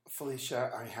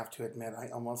Felicia, I have to admit, I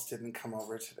almost didn't come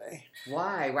over today.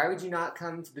 Why? Why would you not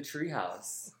come to the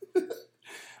treehouse?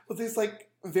 Well, there's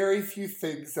very few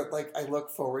things that I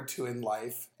look forward to in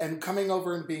life, and coming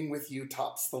over and being with you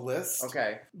tops the list.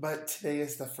 Okay. But today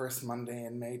is the first Monday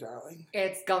in May, darling.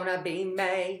 It's gonna be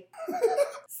May.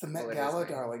 It's the Met Gala,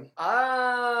 darling.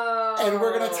 Oh. And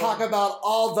we're gonna talk about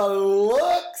all the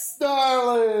looks,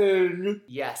 darling.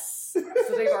 Yes.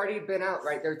 So they've already been out,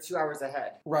 right? They're 2 hours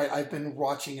ahead. Right. I've been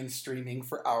watching and streaming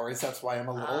for hours. That's why I'm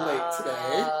a little late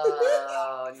today.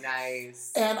 Oh,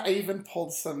 nice. And I even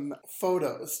pulled some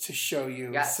photos to show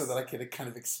you Yes. so that I could kind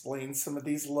of explain some of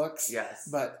these looks. Yes.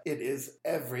 But it is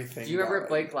everything. Do you remember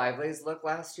Blake Lively's look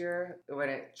last year when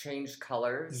it changed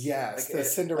colors? Yes, the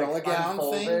Cinderella gown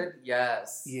unfolded? thing.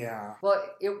 Yes. Yeah. Well,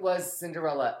 it was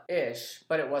Cinderella-ish,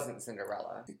 but it wasn't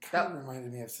Cinderella. It kind of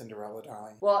reminded me of Cinderella,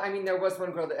 darling. Well, I mean, there was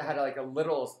one girl that had a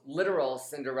literal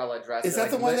Cinderella dress. Is that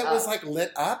the one that was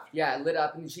lit up? Yeah, lit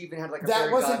up, and she even had a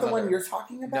That wasn't the one you're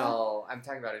talking about? No, I'm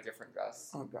talking about a different dress.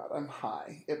 Oh God, I'm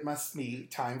high. It must be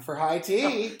time for high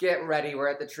tea. Get ready, we're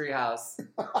at the treehouse.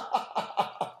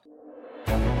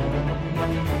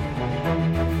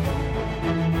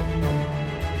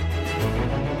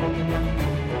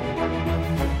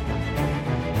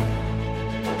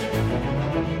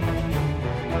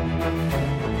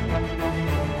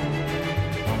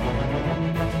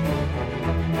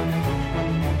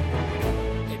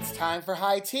 It's time for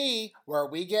high tea, where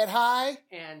we get high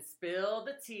And spill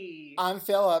the tea. I'm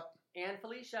Philip. And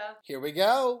Felicia. Here we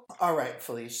go. All right,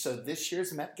 Felicia. So this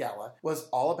year's Met Gala was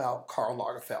all about Karl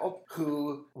Lagerfeld,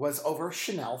 who was over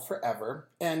Chanel forever.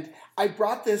 And I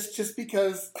brought this just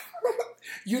because,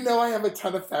 I have a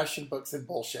ton of fashion books and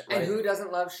bullshit, right? And who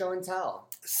doesn't love show and tell?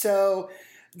 So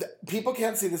people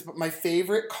can't see this, but my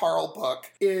favorite Karl book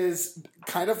is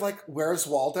kind of like Where's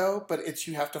Waldo, but it's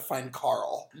You Have to Find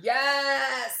Karl.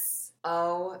 Yes!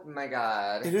 Oh my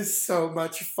God. It is so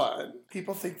much fun.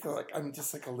 People think that I'm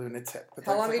just a lunatic. But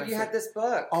How long have you had this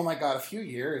book? Oh my God, a few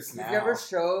years now. You've never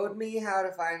showed me how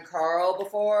to find Karl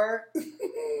before?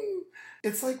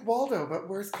 It's like Waldo, but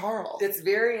where's Karl? It's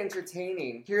very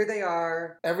entertaining. Here they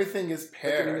are. Everything is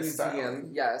Paris. At the museum,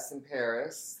 yes, in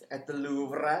Paris, at the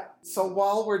Louvre. So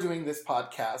while we're doing this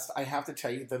podcast, I have to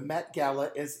tell you, the Met Gala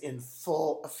is in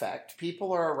full effect.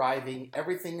 People are arriving.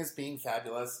 Everything is being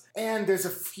fabulous. And there's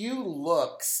a few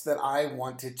looks that I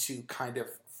wanted to kind of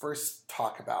first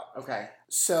talk about. Okay.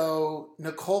 So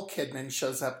Nicole Kidman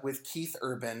shows up with Keith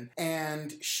Urban,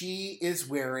 and she is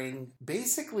wearing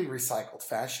basically recycled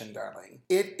fashion, darling.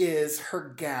 It is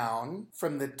her gown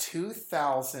from the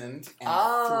 2003.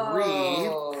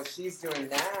 Oh, she's doing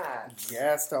that.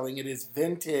 Yes, darling, it is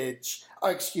vintage. Oh,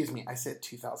 excuse me, I said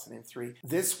 2003.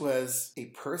 This was a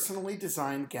personally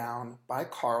designed gown by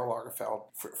Karl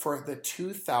Lagerfeld for the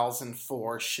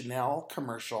 2004 Chanel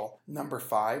commercial number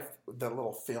 5, the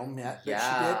little filmette that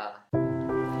she did.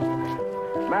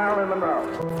 Marilyn Monroe.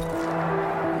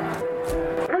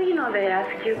 Well, they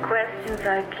ask you questions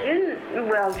like,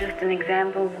 just an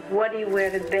example, what do you wear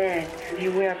to bed? Do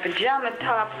you wear a pajama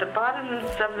top, the bottoms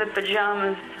of the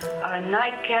pajamas, a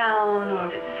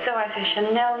nightgown, so I say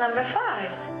Chanel number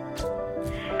 5.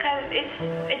 Because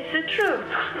it's the truth.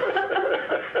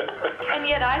 And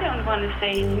yet I don't want to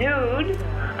say nude,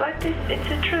 but it's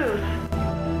the truth.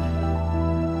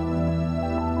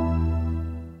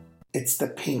 It's the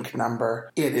pink number.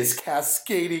 It is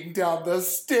cascading down the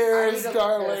stairs,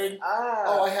 darling.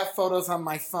 Oh, I have photos on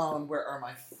my phone. Where are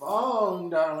my phone,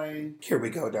 darling? Here we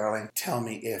go, darling. Tell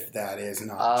me if that is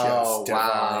not just divine.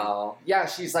 Wow. Yeah,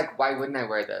 she's like, why wouldn't I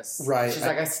wear this? Right. She's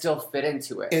I still fit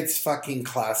into it. It's fucking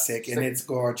classic, and it's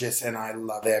gorgeous, and I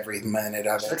love every minute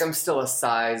of She's it. like, I'm still a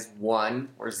size 1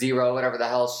 or 0, whatever the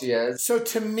hell she is. So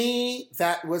to me,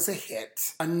 that was a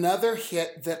hit. Another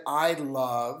hit that I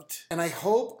loved, and I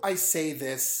hope I say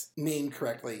this name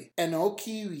correctly.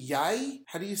 Enoki Yai?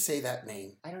 How do you say that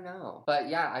name? I don't know. But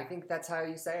yeah, I think that's how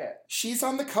you say it. She's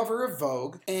on the cover of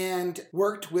Vogue and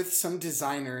worked with some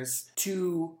designers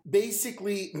to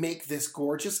basically make this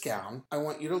gorgeous gown. I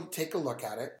want you to take a look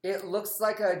at it. It looks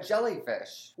like a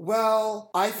jellyfish. Well,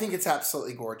 I think it's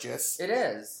absolutely gorgeous. It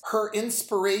is. Her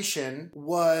inspiration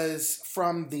was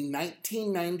from the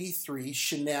 1993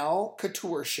 Chanel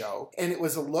Couture show, and it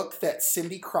was a look that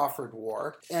Cindy Crawford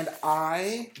wore. And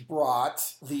I brought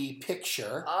the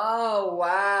picture Oh,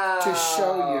 wow. to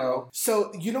show you.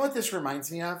 So, you know what this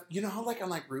reminds me of? You know how like on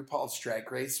like RuPaul's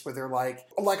Drag Race where they're like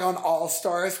on All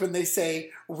Stars when they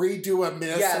say redo a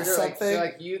miss or something? They're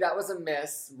like, that was a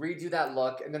miss. Redo that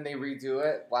look, and then they redo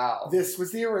it. Wow. This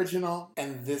was the original,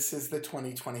 and this is the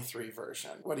 2023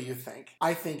 version. What do you think?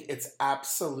 I think it's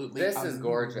absolutely This amazing. is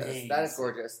gorgeous. That is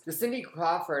gorgeous. The Cindy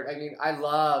Crawford, I mean, I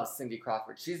love Cindy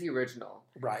Crawford. She's the original.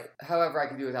 Right. However, I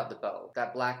could do without the bow.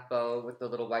 That black bow with the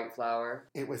little white flower.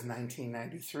 It was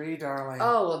 1993, darling.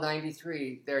 Oh, well,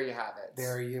 93. There you have it.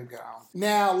 There you go.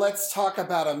 Now, let's talk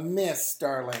about a miss,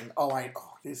 darling.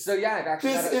 So, yeah, I've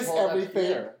actually got it this is pulled up everything.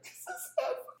 here.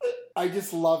 I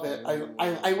just love it.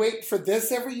 I wait for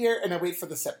this every year, and I wait for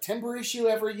the September issue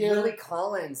every year. Lily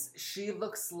Collins, she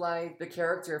looks like the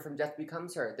character from Death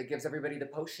Becomes Her that gives everybody the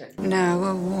potion. Now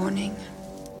a warning.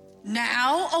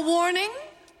 Now a warning?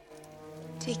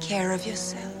 Take care of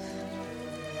yourself.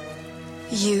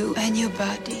 You and your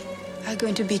body are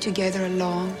going to be together a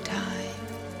long time.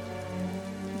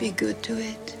 Be good to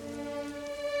it.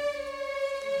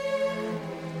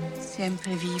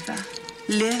 Sempre viva.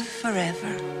 Live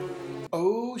forever.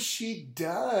 Oh, she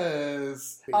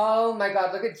does. Oh my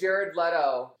god, look at Jared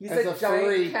Leto. He's a giant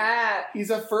furry cat. He's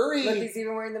a furry. Look, he's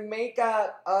even wearing the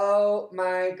makeup. Oh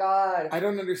my god. I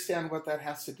don't understand what that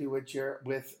has to do with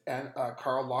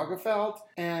Karl Lagerfeld.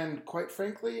 And quite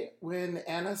frankly, when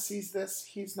Anna sees this,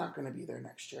 he's not going to be there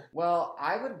next year. Well,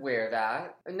 I would wear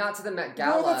that. Not to the Met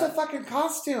Gala. No, that's a fucking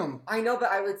costume. I know,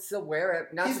 but I would still wear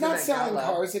it. He's not selling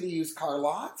cars at a used car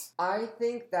lot. I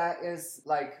think that is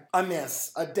like... a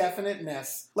miss. A definite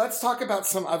miss. Let's talk about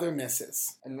some other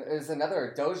misses. And there's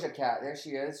another Doja Cat. There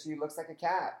she is. She looks like a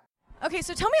cat. Okay,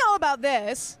 so tell me all about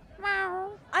this.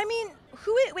 Wow. I mean,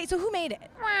 who made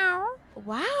it? Wow.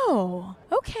 Wow.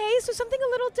 Okay, so something a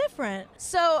little different.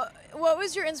 So, what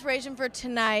was your inspiration for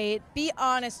tonight? Be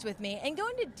honest with me and go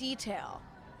into detail.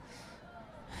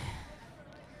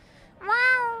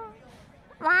 Wow.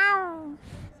 Wow.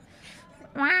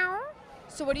 Wow.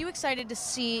 So, what are you excited to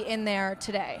see in there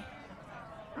today?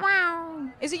 Wow.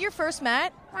 Is it your first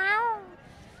Met? Wow.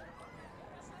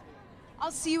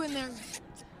 I'll see you in there.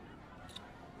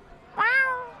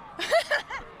 Wow.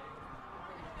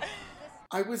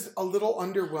 I was a little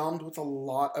underwhelmed with a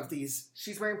lot of these.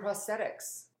 She's wearing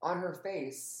prosthetics on her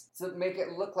face to make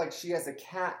it look like she has a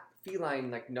cat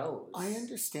feline nose. I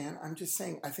understand. I'm just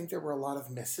saying, I think there were a lot of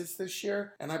misses this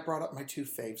year, and I brought up my two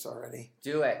faves already.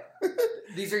 Do it.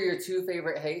 These are your two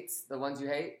favorite hates? The ones you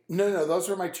hate? No, those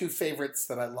were my two favorites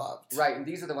that I loved. Right, and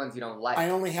these are the ones you don't like. I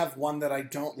only have one that I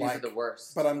don't like. These are the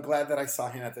worst. But I'm glad that I saw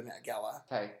him at the Met Gala.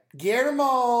 Okay.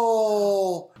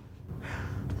 Guillermo!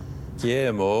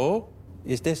 Guillermo,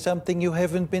 is there something you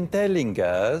haven't been telling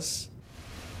us?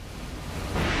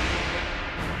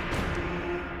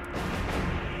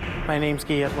 My name's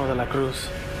Guillermo de la Cruz.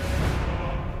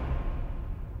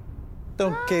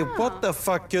 Don't care what the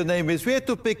fuck your name is. We had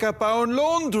to pick up our own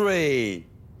laundry.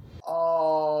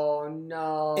 Oh,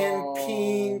 no. In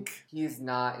pink. He's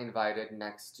not invited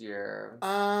next year.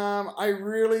 I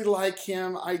really like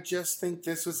him. I just think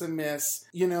this was a miss.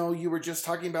 You know, you were just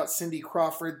talking about Cindy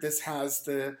Crawford. This has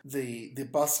the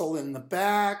bustle in the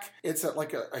back. It's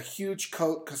like a huge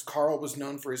coat because Carl was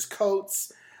known for his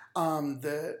coats.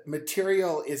 The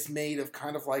material is made of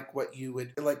kind of like what you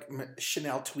would like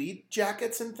Chanel tweed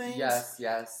jackets and things.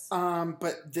 Yes.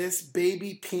 But this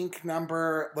baby pink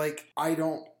number, like I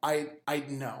don't like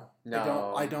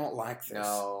this.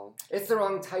 No. It's the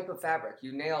wrong type of fabric.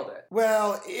 You nailed it.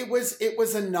 Well, it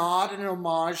was a nod and an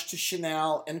homage to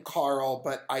Chanel and Carl,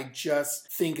 but I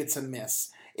just think it's a miss.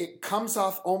 It comes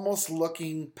off almost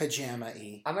looking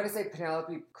pajama-y. I'm going to say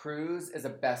Penelope Cruz is a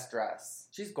best dress.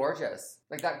 She's gorgeous.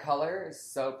 Like, that color is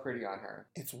so pretty on her.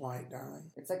 It's white,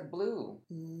 darling. It's like blue.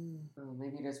 Oh,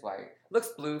 maybe it is white. Looks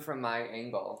blue from my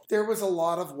angle. There was a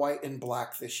lot of white and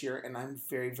black this year, and I'm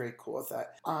very, very cool with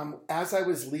that. As I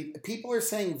was leaving, people are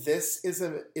saying this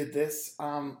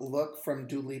look from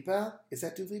Dua Lipa. Is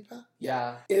that Dua Lipa?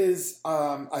 Yeah. Is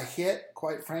a hit.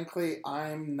 Quite frankly,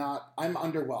 I'm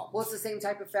underwhelmed. Well, it's the same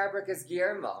type of fabric as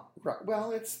Guillermo. Right.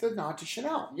 Well, it's the nod to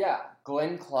Chanel. Yeah.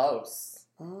 Glenn Close.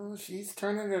 Oh, she's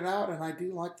turning it out, and I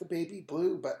do like the baby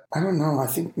blue, but I don't know. I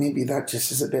think maybe that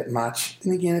just is a bit much.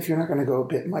 And again, if you're not going to go a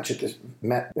bit much at this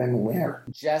Met, then where?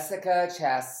 Jessica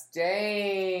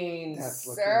Chastain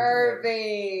That's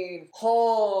serving.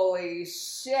 Holy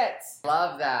shit.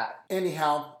 Love that.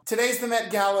 Anyhow, today's the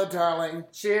Met Gala, darling.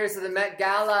 Cheers to the Met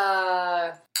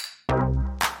Gala.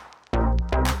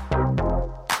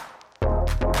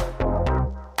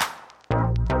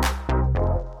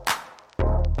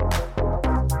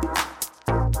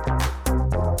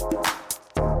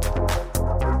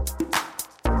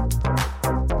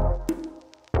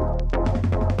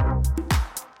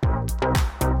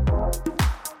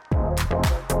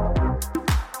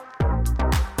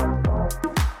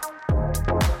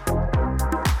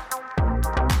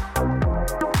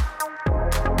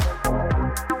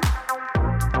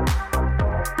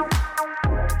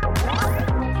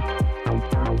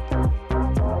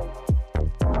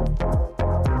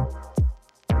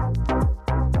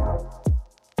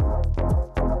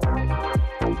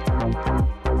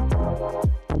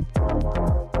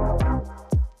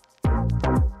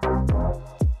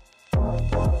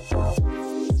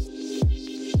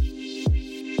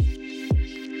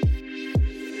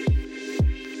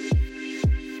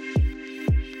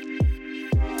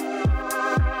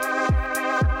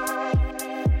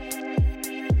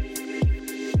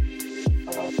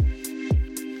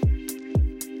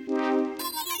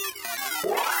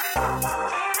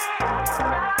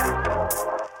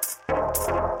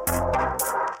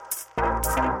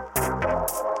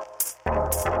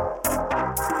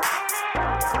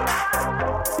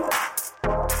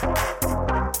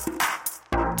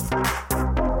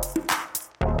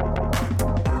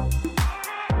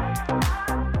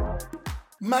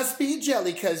 Must be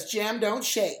jelly cause jam don't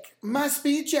shake. Must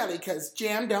be jelly cause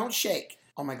jam don't shake.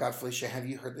 Oh my God, Felicia, have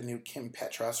you heard the new Kim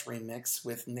Petras remix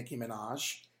with Nicki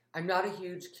Minaj? I'm not a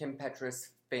huge Kim Petras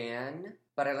fan,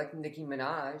 but I like Nicki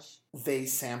Minaj. They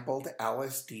sampled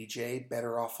Alice DJ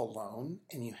Better Off Alone,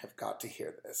 and you have got to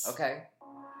hear this. Okay.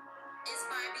 It's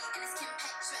Barbie and it's Kim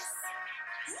Petras.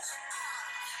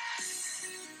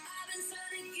 I've been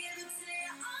trying to give it to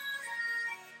you all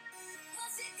night.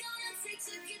 What's it gonna take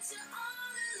to get you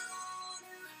all alone?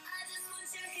 I just want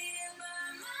you here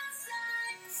by my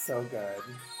side. So good.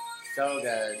 So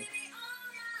good.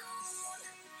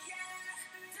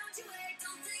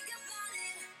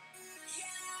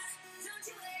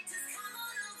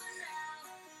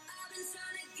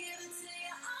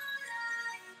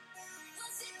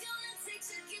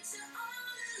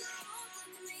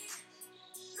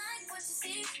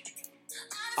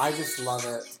 I just love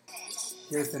it.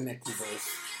 Here's the Nicki verse.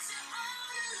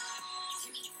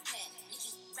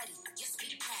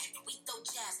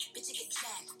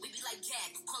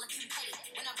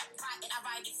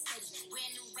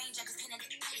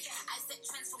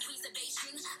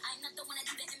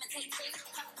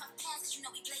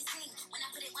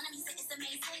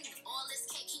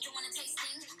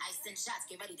 Shots,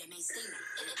 get ready, they may sting.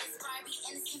 It's Barbie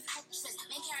and it's Kim Petras.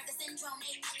 Main character syndrome,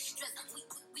 make extras.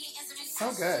 We ain't answering.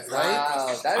 So good, right?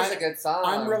 Wow, that is a good song.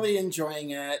 I'm really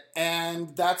enjoying it,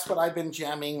 and that's what I've been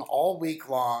jamming all week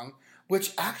long,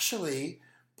 which actually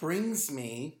brings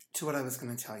me to what I was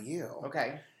going to tell you.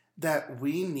 Okay. That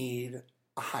we need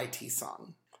a high tea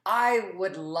song. I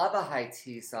would love a high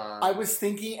tea song. I was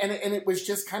thinking, and it was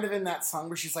just kind of in that song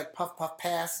where she's like, puff, puff,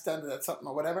 pass, done that something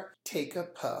or whatever. Take a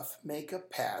puff, make a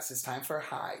pass. It's time for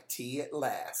high tea at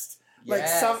last.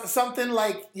 Yes. Like something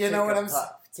like, you know what I'm saying?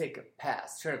 Take a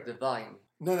pass, turn up the volume.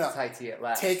 No. It's high tea at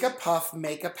last. Take a puff,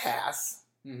 make a pass.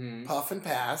 Mm-hmm. Puff and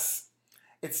pass.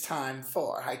 It's time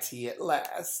for high tea at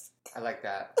last. I like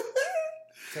that.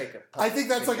 Take a puff. I think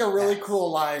that's like a really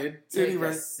cool line. Take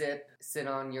a sip, sit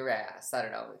on your ass. I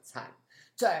don't know. It's time.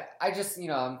 So I just,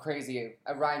 I'm crazy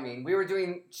at rhyming. We were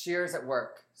doing cheers at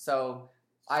work, so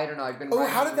I don't know. I've been. Oh,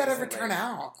 how did that recently. ever turn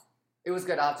out? It was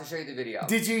good. I'll have to show you the video.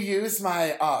 Did you use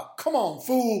my come on,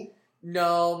 fool?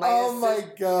 No, my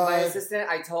God. My assistant,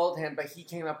 I told him, but he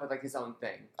came up with like his own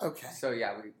thing. Okay. So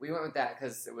yeah, we went with that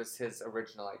because it was his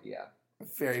original idea.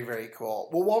 Very, very cool.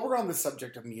 Well, while we're on the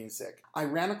subject of music, I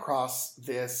ran across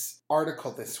this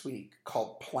article this week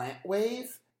called Plant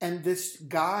Wave, and this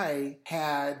guy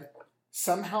had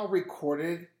somehow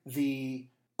recorded the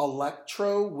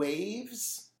electro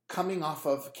waves coming off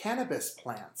of cannabis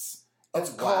plants.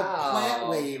 It's called Plant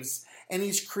Waves, and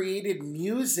he's created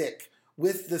music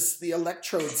with the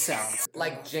electrode sounds.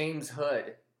 Like James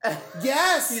Hood.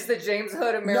 Yes! He's the James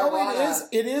Hood of marijuana. No,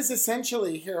 it is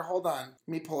essentially, here, hold on. Let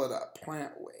me pull it up.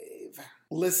 Plant Wave.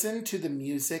 Listen to the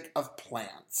music of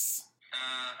plants.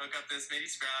 Hook up this baby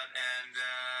sprout and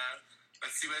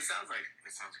let's see what it sounds like.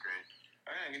 It sounds great.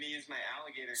 All right, I'm going to use my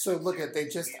alligator. So look at, they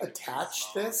just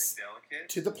attached this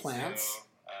to the plants. So,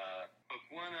 hook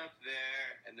one up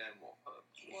there, and then we'll hook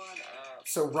one up.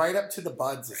 So right up to the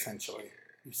buds, essentially.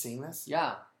 You've seen this?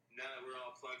 Yeah. Now that we're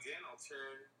all plugged in, I'll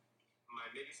turn my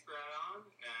baby sprout on,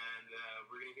 and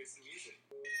we're going to hear some music.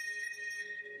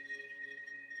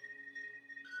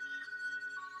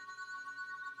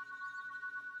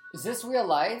 Is this real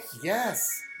life? Yes.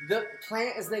 The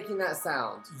plant is making that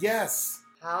sound. Yes.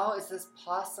 How is this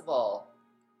possible?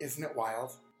 Isn't it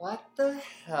wild? What the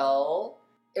hell?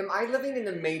 Am I living in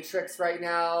the Matrix right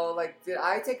now? Like, did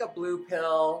I take a blue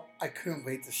pill? I couldn't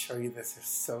wait to show you this. It's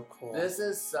so cool. This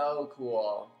is so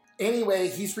cool. Anyway,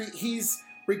 he's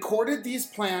recorded these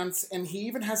plants, and he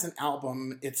even has an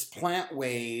album. It's Plant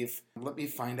Wave. Let me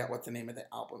find out what the name of the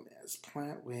album is.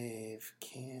 Plant Wave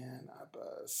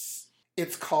Cannabis.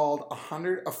 It's called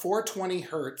 420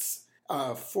 Hertz,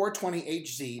 420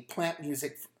 HZ Plant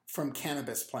Music from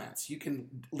Cannabis Plants. You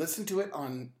can listen to it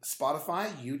on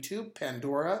Spotify, YouTube,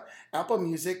 Pandora, Apple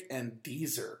Music, and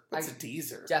Deezer. What's a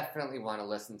Deezer? Definitely want to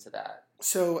listen to that.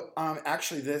 So,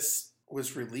 actually, this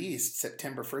was released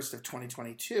September 1st of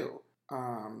 2022.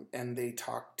 And they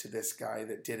talked to this guy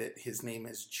that did it. His name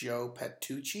is Joe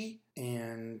Pettucci.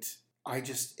 And I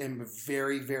just am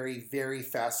very, very, very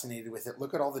fascinated with it.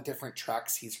 Look at all the different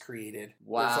tracks he's created.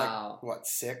 Wow. There's like,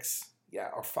 6? Yeah,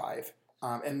 or 5.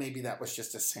 And maybe that was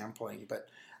just a sampling. But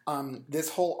This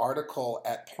whole article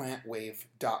at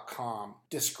plantwave.com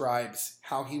describes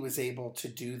how he was able to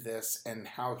do this and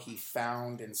how he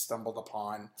found and stumbled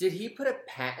upon. Did he put a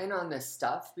patent on this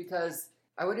stuff? Because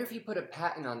I wonder if he put a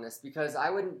patent on this, because I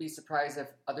wouldn't be surprised if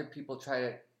other people try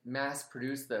to mass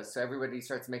produce this so everybody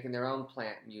starts making their own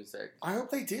plant music. I hope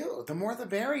they do. The more the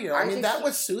merrier. I I mean, think that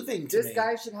was soothing to me. This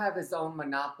guy should have his own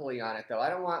monopoly on it, though. I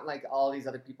don't want, like, all these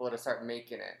other people to start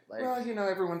making it. Like, Well, you know,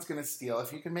 everyone's going to steal.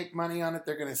 If you can make money on it,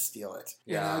 they're going to steal it.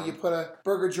 Yeah. You know, you put a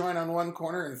burger joint on one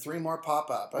corner and 3 more pop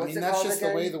up. I What's mean, it that's called just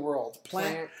again? the way of the world.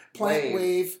 Plant Wave.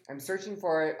 Wave. I'm searching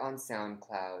for it on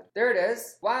SoundCloud. There it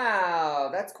is. Wow,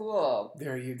 that's cool.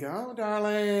 There you go,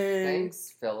 darling.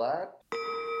 Thanks, Philip.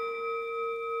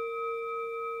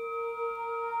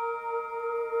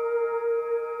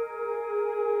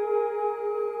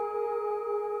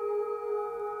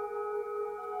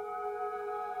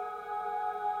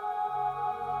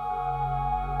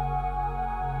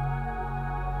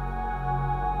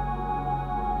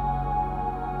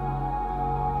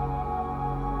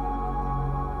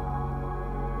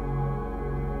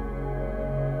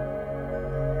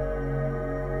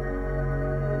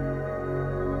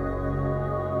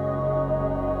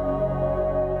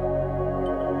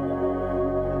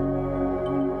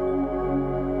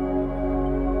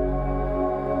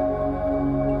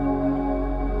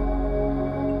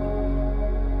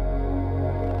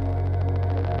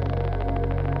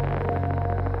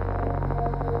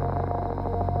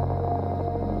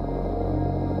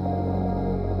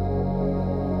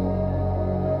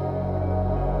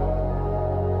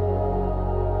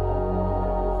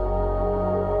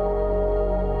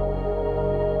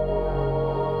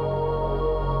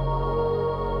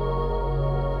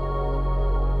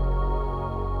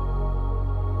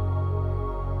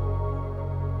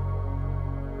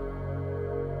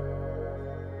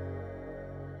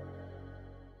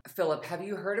 Philip, have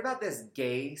you heard about this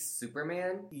gay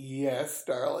Superman? Yes,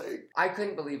 darling. I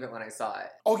couldn't believe it when I saw it.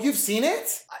 Oh, you've seen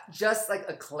it? Just like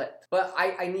a clip. But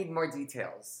I need more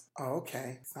details. Oh,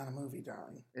 okay. It's not a movie,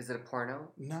 darling. Is it a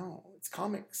porno? No, it's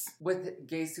comics. With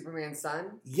gay Superman's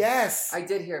son? Yes. I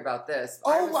did hear about this.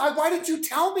 Oh, why did you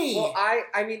tell me? Well,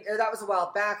 I mean, that was a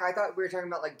while back. I thought we were talking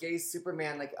about, like, gay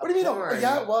Superman, like, What do you mean? porn.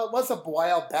 Yeah, well, it was a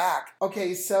while back.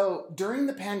 Okay, so during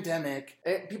the pandemic,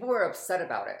 People were upset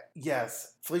about it.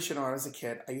 yes, Felicia, when I was a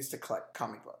kid, I used to collect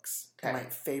comic books. And Okay. my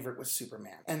favorite was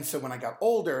Superman. And so when I got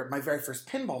older, my very first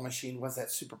pinball machine was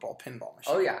that Super Bowl pinball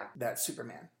machine. Oh, yeah. That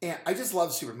Superman. And I just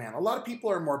love Superman. A lot of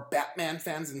people are more Batman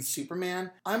fans than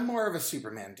Superman. I'm more of a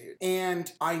Superman dude.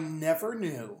 And I never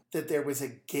knew that there was a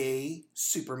gay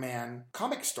Superman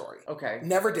comic story. Okay.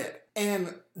 Never did.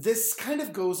 And this kind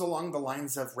of goes along the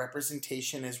lines of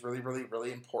representation is really, really,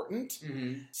 really important.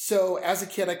 Mm-hmm. So as a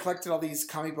kid, I collected all these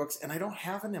comic books, and I don't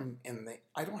have them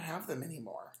I don't have them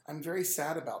anymore. I'm very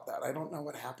sad about that. I don't know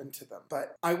what happened to them.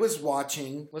 But I was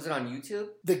watching. Was it on YouTube?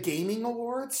 The Gaming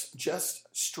Awards just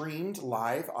streamed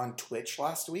live on Twitch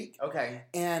last week. Okay.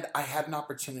 And I had an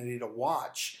opportunity to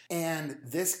watch. And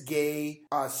this gay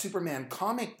Superman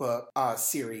comic book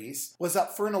series was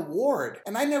up for an award.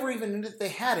 And I never even knew that they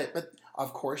had it. But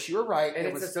of course, you were right. And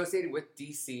it's associated with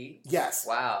DC? Yes.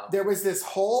 Wow. There was this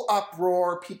whole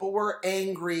uproar. People were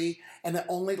angry. And it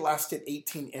only lasted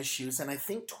 18 issues. And I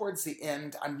think towards the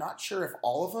end, I'm not sure if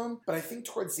all of them, but I think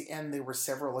towards the end, there were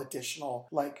several additional,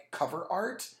 like, cover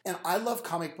art. And I love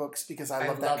comic books because I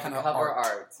love that kind of cover art.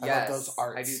 art. I Yes, love those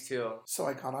arts. I do too. So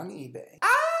I got on eBay.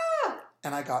 Ah!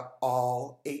 And I got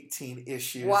all 18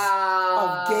 issues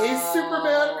Wow. of Gay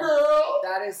Superman Girl.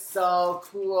 That is so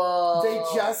cool. They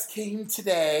just came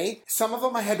today. Some of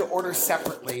them I had to order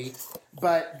separately,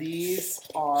 but these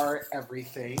are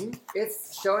everything.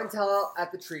 It's show and tell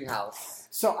at the treehouse.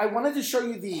 So I wanted to show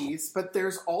you these, but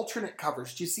there's alternate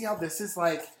covers. Do you see how this is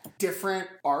like different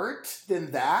art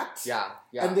than that? Yeah,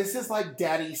 yeah. And this is like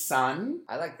Daddy Son.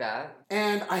 I like that.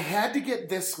 And I had to get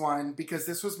this one because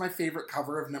this was my favorite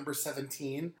cover of number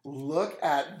 17. Look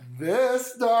at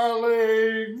this,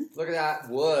 darling. Look at that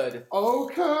wood.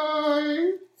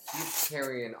 Okay. He's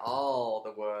carrying all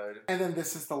the wood. And then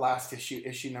this is the last issue,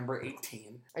 issue number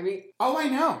 18. I mean, oh, I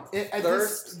know.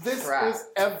 Thirst This Trap. is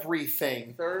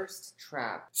everything. Thirst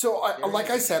Trap. So, like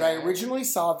I said, I Very originally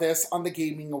saw this on the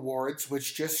Gaming Awards,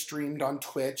 which just streamed on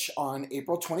Twitch on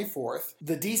April 24th.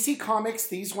 The DC Comics,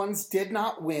 these ones did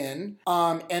not win,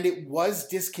 and it was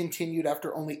discontinued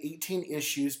after only 18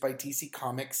 issues by DC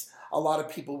Comics. a lot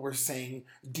of people were saying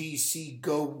DC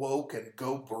go woke and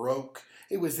go broke.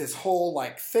 It was this whole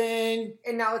like thing.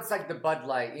 And now it's like the Bud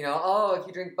Light, you know, oh, if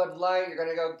you drink Bud Light, you're going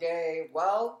to go gay.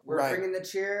 Well, we're bringing the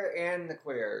cheer and the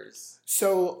queers.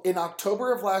 So in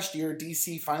October of last year,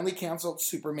 DC finally canceled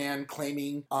Superman,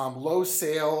 claiming low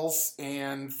sales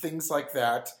and things like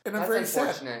that. And I'm very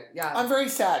sad. Yeah. I'm very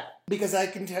sad because I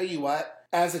can tell you what,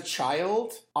 as a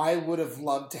child, I would have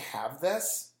loved to have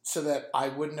this. So that I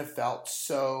wouldn't have felt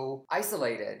so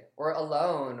isolated or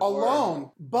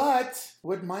alone. But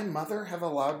would my mother have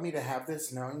allowed me to have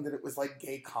this knowing that it was like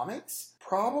gay comics?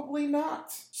 Probably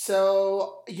not.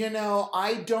 So, you know,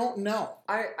 I don't know.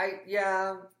 I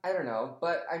don't know.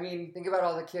 But, I mean, think about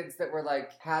all the kids that were,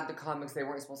 like, had the comics they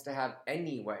weren't supposed to have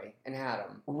anyway and had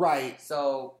them. Right.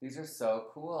 So, these are so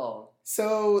cool.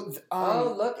 So,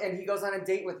 oh, look, and he goes on a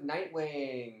date with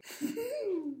Nightwing.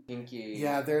 Pinky.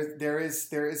 Yeah, there is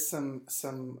some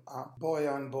boy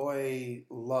on boy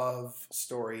love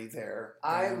story there.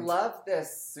 I love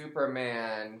this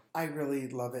Superman. I really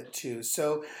love it too.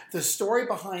 So the story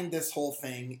behind this whole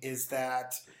thing is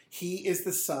that he is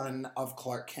the son of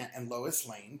Clark Kent and Lois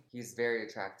Lane. He's very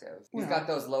attractive. He's got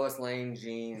those Lois Lane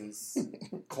jeans.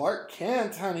 Clark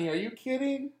Kent, honey, are you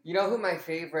kidding? You know who my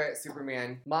favorite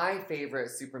Superman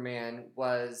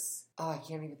was... Oh, I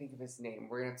can't even think of his name.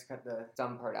 We're going to have to cut the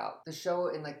dumb part out. The show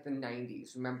in, like, the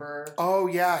 90s, remember? Oh,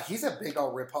 yeah. He's a big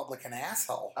old Republican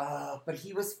asshole. But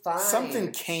he was fine.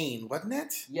 Something Kane, wasn't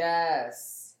it?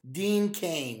 Yes. Dean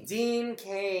Kane.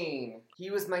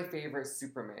 He was my favorite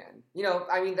Superman. You know,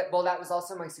 I mean, that was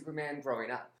also my Superman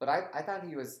growing up. But I thought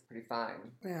he was pretty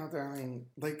fine. Well, darling,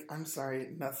 like, I'm sorry.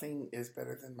 Nothing is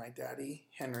better than my daddy,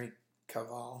 Henry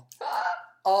Cavill.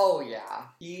 Oh, yeah.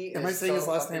 Am I saying his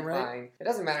last name right? Fine. It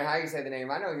doesn't matter how you say the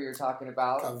name. I know who you're talking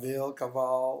about.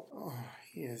 Cavill. Oh,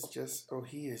 he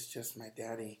is just my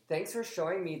daddy. Thanks for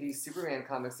showing me these Superman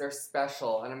comics. They're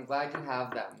special, and I'm glad you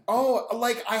have them. Oh,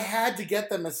 like, I had to get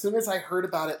them as soon as I heard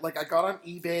about it. Like, I got on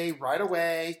eBay right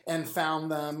away and found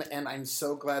them, and I'm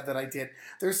so glad that I did.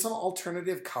 There's some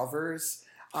alternative covers.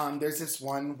 There's this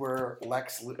one where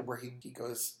he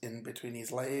goes in between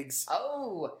his legs.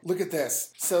 Oh! Look at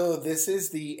this. So this is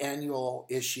the annual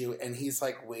issue, and he's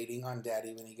like waiting on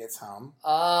Daddy when he gets home.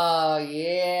 Oh,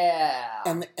 yeah.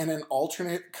 And an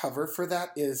alternate cover for that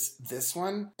is this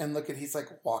one. And look he's like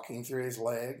walking through his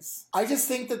legs. I just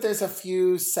think that there's a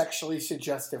few sexually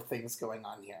suggestive things going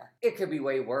on here. It could be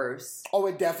way worse. Oh,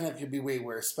 it definitely could be way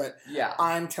worse. But yeah,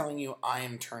 I'm telling you, I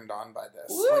am turned on by this.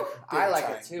 Woo! I like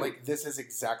time. it too. Like, this is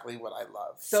exactly what I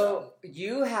love. So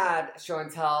you had show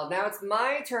and tell. Now it's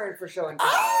my turn for show and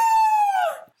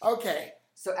tell. Okay.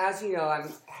 So as you know, I'm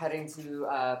heading to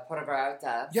Puerto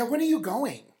Vallarta. Yeah, when are you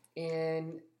going?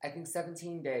 In, I think,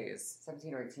 17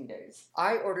 or 18 days.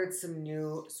 I ordered some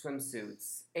new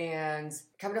swimsuits, and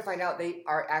come to find out, they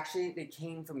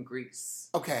came from Greece.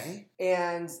 Okay.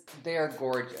 And they are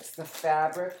gorgeous. The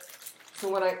fabric.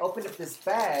 So when I opened up this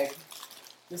bag,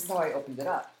 this is how I opened it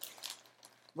up.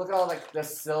 Look at all, like, the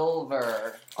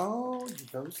silver. Oh,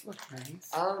 those look nice.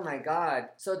 Oh, my God.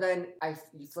 So then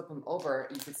you flip them over,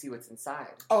 you can see what's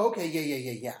inside. Oh, okay.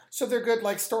 Yeah. So they're good,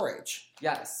 like, storage.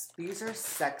 Yes. These are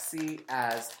sexy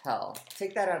as hell.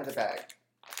 Take that out of the bag.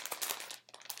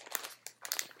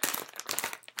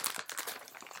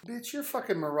 Bitch, you're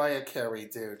fucking Mariah Carey,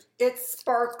 dude. It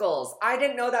sparkles. I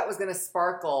didn't know that was going to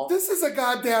sparkle. This is a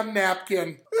goddamn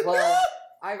napkin. Well...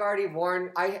 I've already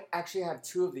worn, I actually have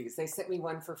 2 of these. They sent me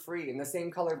one for free in the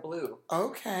same color blue.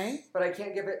 Okay. But I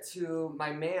can't give it to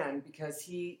my man because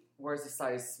he wears a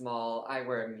size small. I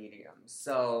wear a medium.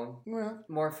 So,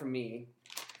 more for me.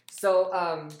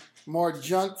 So, more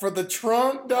junk for the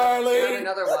trunk, darling. Check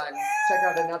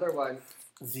out another one.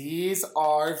 These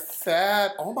are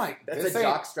fat. Oh my. That's a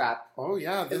jock strap. Oh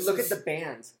yeah. And look at the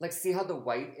band. Like, see how the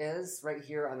white is right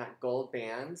here on that gold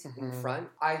band in front?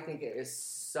 I think it is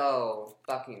so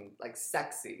fucking, like,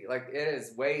 sexy. Like, it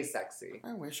is way sexy.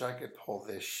 I wish I could pull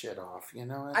this shit off, you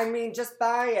know? I mean, just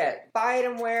buy it. Buy it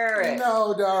and wear it.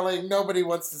 No, darling. Nobody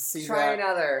wants to see that. Try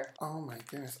another. Oh my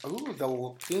goodness. Ooh,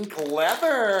 the pink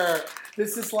leather.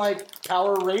 This is like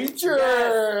Power Ranger.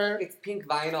 Yes, it's pink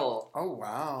vinyl. Oh,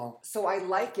 wow. So I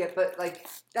like it, but, like,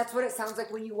 that's what it sounds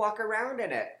like when you walk around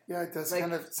in it. Yeah, it does, like,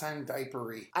 kind of sound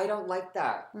diapery. I don't like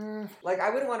that. Like, I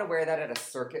wouldn't want to wear that at a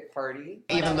circuit party.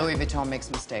 Even Louis Vuitton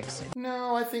makes mistakes.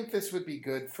 No, I think this would be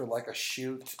good for, like, a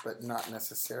shoot, but not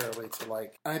necessarily to,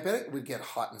 like... And I bet it would get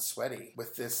hot and sweaty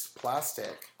with this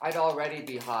plastic. I'd already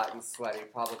be hot and sweaty,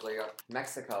 probably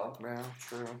Mexico. Yeah,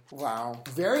 true. Wow.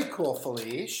 Very cool,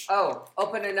 Felicia. Oh,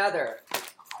 open another.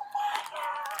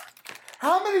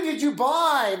 How many did you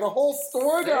buy? The whole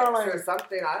store, 6 darling? or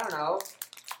something, I don't know.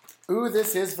 Ooh,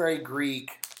 this is very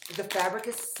Greek. The fabric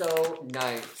is so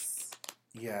nice.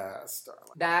 Yes, darling.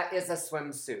 That is a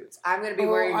swimsuit. I'm going to be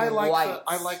wearing white.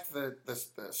 I like the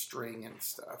string and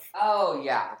stuff. Oh,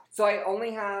 yeah. So I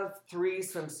only have 3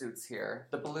 swimsuits here.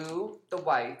 The blue, the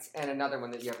white, and another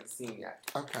one that you haven't seen yet.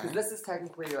 Okay. Because this is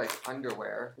technically like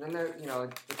underwear. And then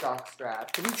the jock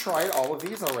strap. Have you tried all of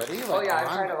these already? Like, Oh, yeah,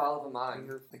 I've tried all of them on.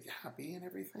 You're like happy and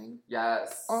everything?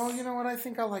 Yes. Oh, you know what? I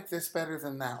think I like this better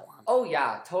than that one. Oh,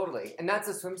 yeah, totally. And that's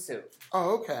a swimsuit.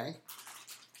 Oh, okay.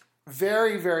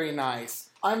 Very, very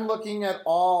nice. I'm looking at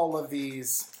all of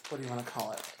these. What do you want to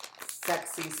call it?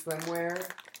 Sexy swimwear.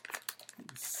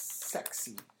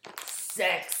 Sexy.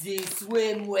 Sexy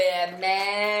swimwear,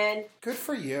 man. Good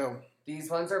for you.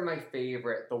 These ones are my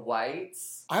favorite. The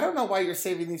whites. I don't know why you're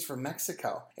saving these for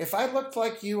Mexico. If I looked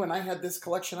like you and I had this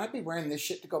collection, I'd be wearing this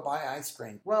shit to go buy ice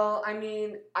cream. Well, I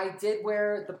mean, I did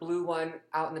wear the blue one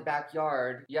out in the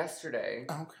backyard yesterday.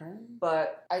 Okay.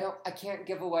 But I can't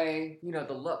give away,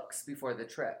 the looks before the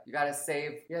trip. You gotta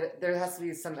save, there has to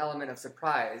be some element of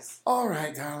surprise. All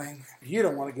right, darling. You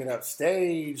don't want to get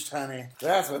upstaged, honey.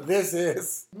 That's what this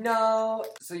is. No.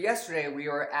 So yesterday we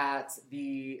were at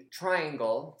the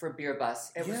Triangle for Beer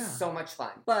Bus. It was so much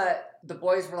fun. But the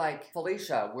boys were like,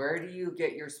 Felicia, where do you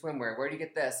get your swimwear? Where do you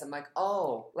get this? I'm like,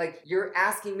 oh, like, you're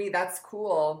asking me, that's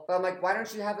cool. But I'm like, why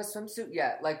don't you have a swimsuit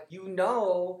yet? Like, you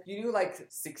knew like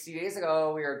 60 days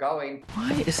ago we were going.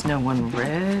 Why is no one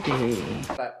ready?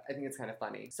 But I think it's kind of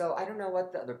funny. So I don't know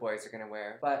what the other boys are going to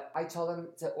wear. But I told them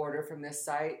to order from this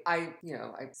site. I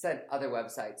said other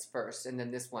websites first and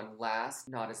then this one last,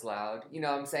 not as loud. You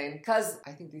know what I'm saying? Because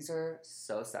I think these are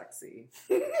so sexy.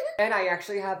 And I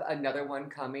actually have another one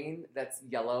coming that's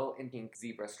yellow and pink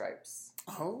zebra stripes.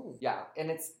 Oh. Yeah, and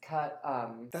it's cut,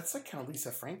 That's like kind of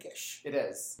Lisa Frankish. It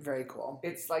is. Very cool.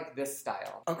 It's like this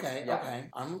style. Okay, Yeah. okay.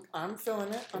 I'm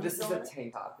feeling it. This is a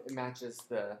tank top. It matches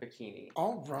the bikini.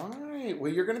 All right.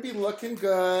 Well, you're going to be looking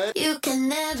good. You can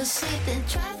never sleep in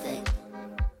traffic.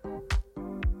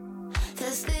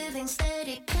 'Cause living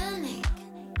steady panic.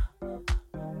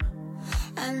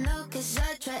 I know 'cause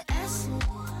I try acid.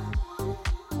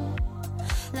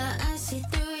 Now I see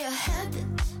through your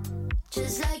habits,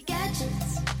 just like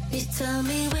gadgets. You tell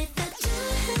me with the 2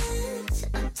 hands,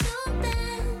 I'm too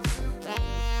bad.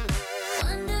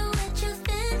 Wonder what you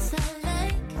think's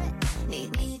like.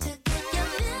 Need me to get your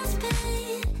bills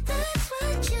paid. That's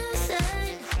what you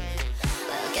said.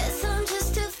 I guess I'm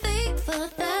just too fake for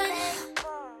that.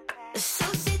 So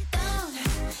sit down,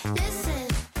 listen,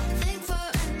 think for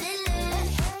a minute.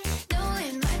 Know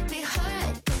it might be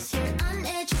hard 'cause you're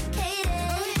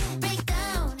uneducated. Break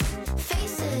down,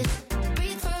 face it,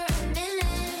 breathe for a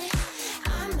minute.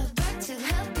 I'm about to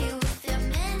help you with your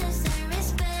manners and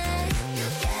respect. You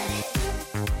get it?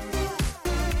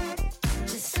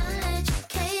 Just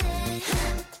uneducated.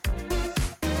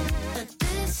 But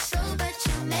this so but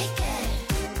you make it.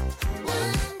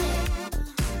 One day,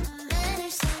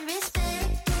 manners and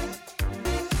respect.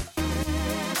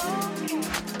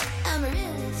 I'm a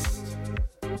realist.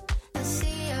 I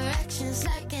see your actions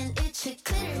like an itchy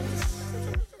clitoris.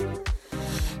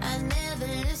 I never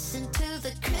listen to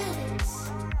the critics.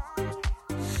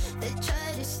 They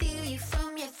try to steal you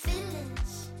from your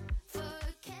feelings for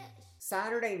cash.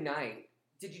 Saturday night.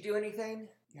 Did you do anything?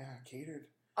 Yeah, catered.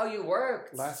 Oh, you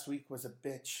worked. Last week was a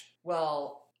bitch.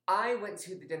 Well, I went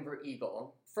to the Denver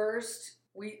Eagle. First,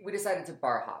 we decided to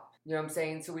bar hop. You know what I'm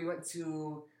saying? So we went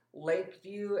to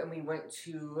Lakeview and we went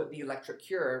to the Electric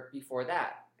Cure before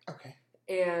that. Okay.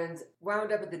 And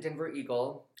wound up at the Denver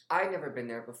Eagle. I'd never been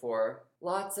there before.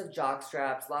 Lots of jock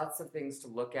straps, lots of things to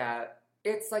look at.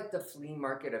 It's like the flea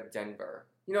market of Denver.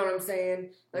 You know what I'm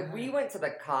saying? Like, we went to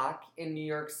the Cock in New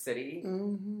York City.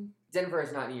 Mm-hmm. Denver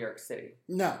is not New York City.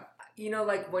 No. You know,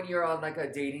 like when you're on like a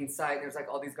dating site and there's like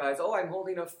all these guys, oh, I'm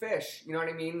holding a fish. You know what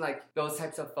I mean? Like those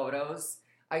types of photos.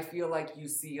 I feel like you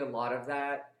see a lot of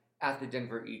that at the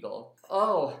Denver Eagle.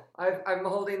 Oh, I'm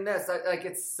holding this. Like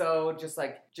it's so just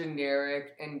like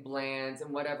generic and bland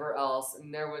and whatever else.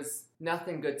 And there was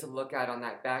nothing good to look at on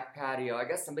that back patio. I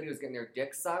guess somebody was getting their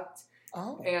dick sucked.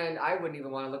 Oh. And I wouldn't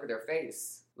even want to look at their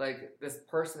face. Like this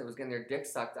person that was getting their dick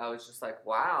sucked, I was just like,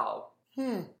 wow.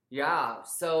 Yeah,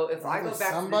 so if I go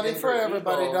back somebody to the for Denver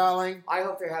everybody, Eagle, darling. I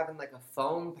hope they're having like a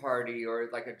foam party or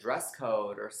like a dress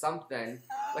code or something,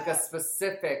 like a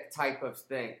specific type of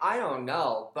thing. I don't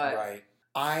know, but Right.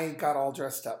 I got all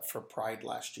dressed up for Pride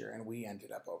last year, and we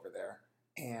ended up over there.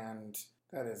 And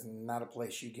that is not a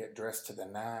place you get dressed to the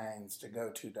nines to go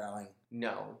to, darling.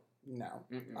 No. No.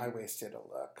 Mm-mm. I wasted a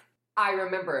look. I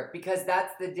remember because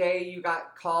that's the day you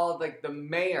got called like the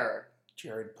mayor.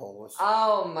 Jared Polis.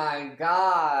 Oh my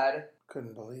God.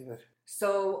 Couldn't believe it.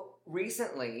 So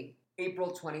recently,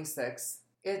 April 26th,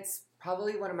 it's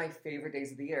probably one of my favorite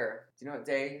days of the year. Do you know what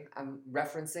day I'm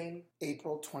referencing?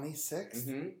 April 26th?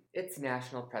 Mm-hmm. It's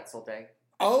National Pretzel Day.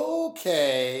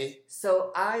 Okay.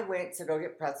 So I went to go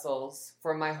get pretzels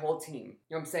for my whole team. You know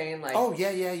what I'm saying? Like, oh,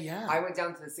 yeah. I went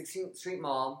down to the 16th Street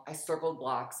Mall. I circled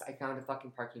blocks. I found a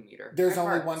fucking parking meter. There's I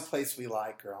only parked. one place we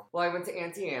like, girl. Well, I went to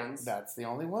Auntie Anne's. That's the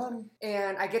only one.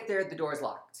 And I get there, the door's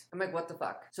locked. I'm like, what the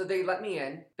fuck? So they let me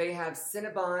in. They have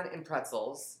Cinnabon and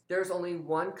pretzels. There's only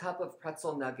 1 cup of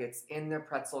pretzel nuggets in their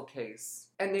pretzel case.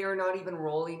 And they are not even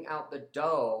rolling out the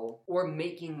dough or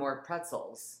making more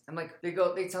pretzels. I'm like, they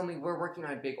tell me we're working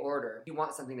on a big order. You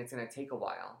want something that's gonna take a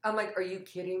while. I'm like, are you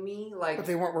kidding me? Like, but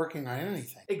they weren't working on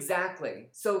anything. Exactly.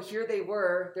 So here they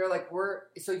were. They're like,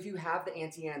 so if you have the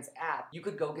Auntie Anne's app, you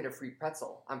could go get a free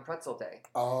pretzel on Pretzel Day.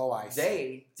 Oh, I see.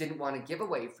 They didn't want to give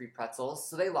away free pretzels,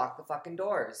 so they locked the fucking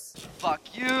doors.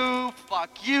 Fuck you,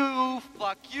 fuck you,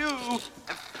 fuck you,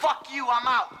 and fuck you, I'm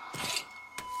out.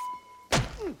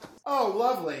 Oh,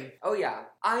 lovely. Oh, yeah.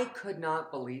 I could not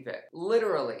believe it.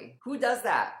 Literally. Who does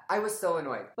that? I was so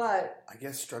annoyed. But I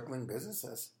guess struggling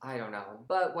businesses. I don't know.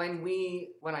 But when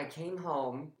I came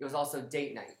home, it was also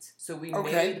date night. So we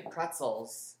Okay. made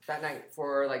pretzels that night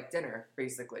for like dinner,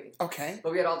 basically. Okay.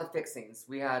 But we had all the fixings.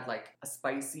 We had like a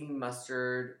spicy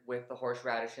mustard with the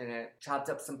horseradish in it, chopped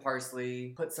up some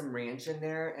parsley, put some ranch in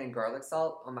there, and garlic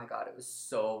salt. Oh my God, it was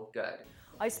so good.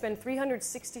 I spend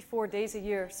 364 days a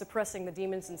year suppressing the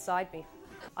demons inside me.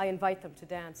 I invite them to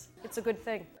dance. It's a good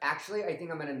thing. Actually, I think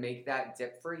I'm gonna make that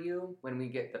dip for you when we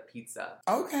get the pizza.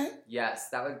 Okay. Yes,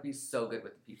 that would be so good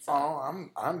with the pizza. Oh,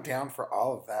 I'm down for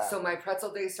all of that. So my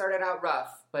pretzel day started out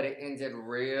rough, but it ended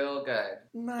real good.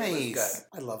 Nice. It was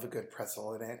good. I love a good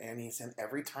pretzel at Aunt Annie's, and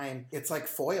every time it's like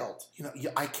foiled. You know,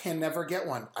 I can never get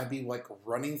one. I'd be like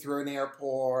running through an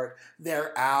airport.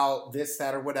 They're out, this,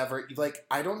 that, or whatever. Like,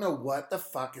 I don't know what the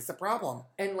fuck is the problem.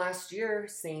 And last year,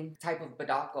 same type of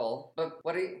debacle, but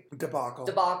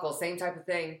Debacle, same type of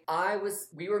thing.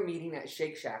 We were meeting at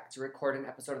Shake Shack to record an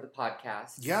episode of the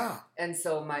podcast. Yeah. And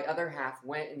so my other half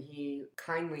went and he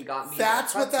kindly got me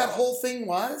That's what that whole thing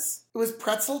was? It was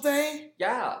Pretzel Day?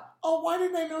 Yeah. Oh, why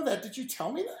didn't I know that? Did you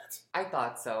tell me that? I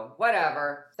thought so.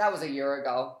 Whatever. That was a year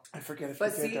ago. I forget if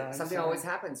But you did see, that. something always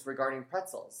happens regarding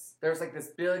pretzels. There's like this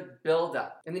big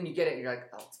buildup, and then you get it and you're like,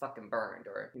 oh, it's fucking burned,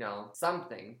 or,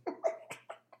 something.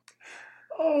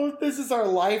 Oh, this is our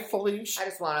life, Felicia. I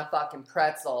just want a fucking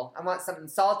pretzel. I want something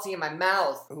salty in my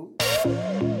mouth. Ooh.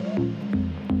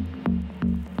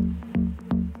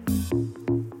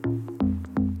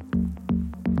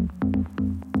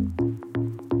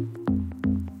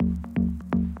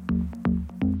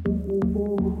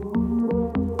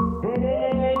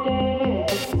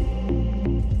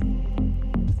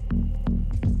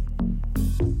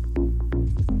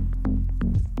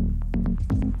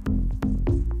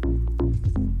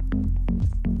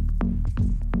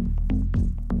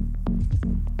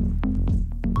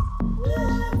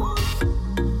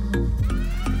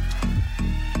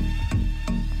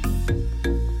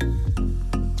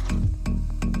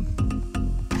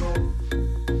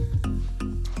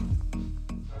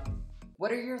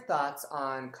 What are your thoughts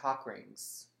on cock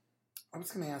rings? I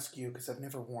was going to ask you, because I've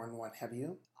never worn one. Have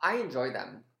you? I enjoy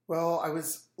them. Well, I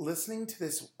was listening to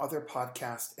this other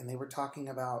podcast, and they were talking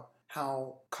about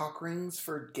how cock rings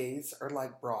for gays are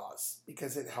like bras,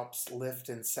 because it helps lift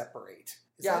and separate.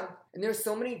 And there's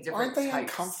so many different Aren't they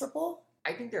types. uncomfortable?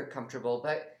 I think they're comfortable,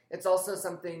 but it's also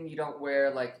something you don't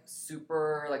wear like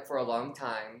super like for a long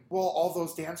time. Well, all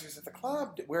those dancers at the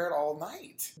club wear it all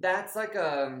night. That's like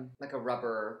a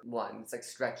rubber one. It's like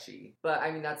stretchy. But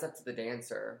I mean that's up to the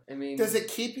dancer. I mean, does it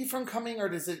keep you from coming, or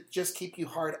does it just keep you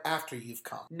hard after you've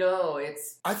come? No,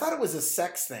 it's... I thought it was a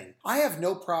sex thing. I have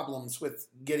no problems with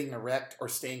getting erect or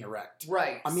staying erect.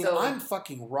 Right. I mean, I'm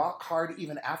fucking rock hard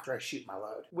even after I shoot my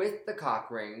load. With the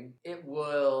cock ring, it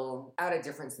will add a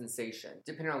different sensation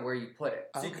depending on where you put it.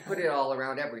 So you can put it all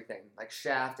around everything, like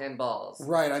shaft and balls.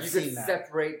 Right, I've seen that. You can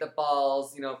separate the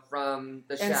balls, from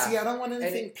the shaft. And see, I don't want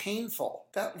anything painful.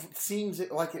 That seems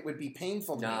like it would be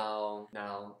painful to me.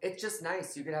 No. It's just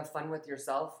nice. You could have fun with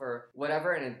yourself or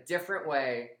whatever in a different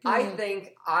way. I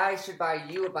think I should buy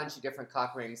you a bunch of different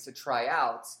cock rings to try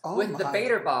out with the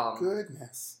Bader Bomb.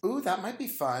 Goodness. Ooh, that might be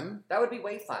fun. That would be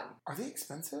way fun. Are they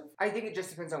expensive? I think it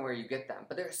just depends on where you get them.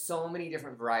 But there's so many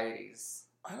different varieties.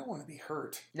 I don't want to be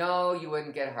hurt. No, you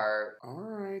wouldn't get hurt. All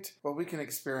right. Well, we can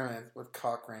experiment with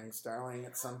cock rings, darling,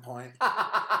 at some point.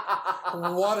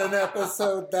 What an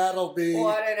episode that'll be.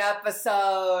 What an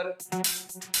episode.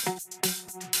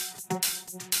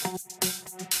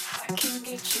 I can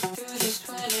get you through this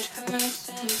when it hurts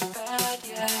and it's bad,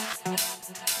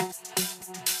 yeah.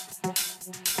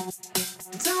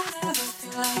 Don't ever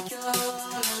feel like you're all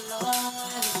alone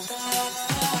when it's bad.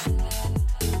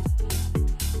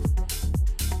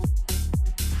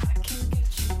 I can get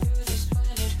you through this when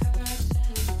it hurts and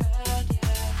it's bad,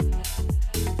 yeah.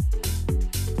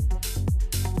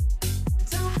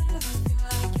 Don't ever feel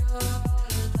like you're all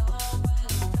alone when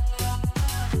it's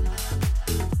bad.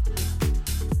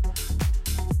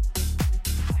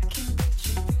 I can get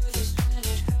you through this when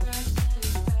it hurts and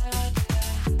it's bad,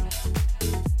 yeah.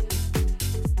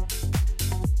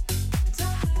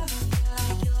 Don't ever feel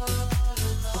like you're all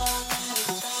alone when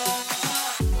it's bad.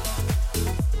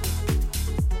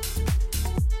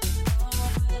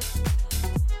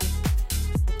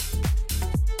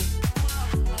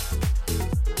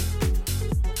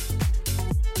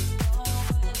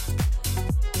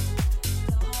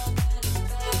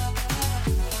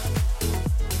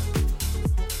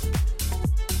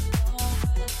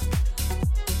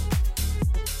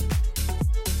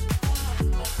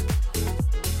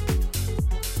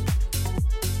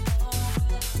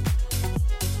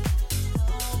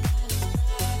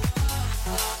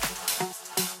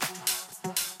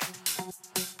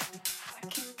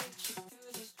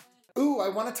 Ooh, I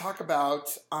want to talk about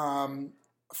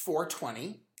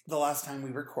 420. The last time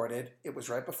we recorded, it was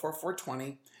right before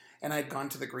 420, and I'd gone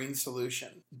to the Green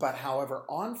Solution. But however,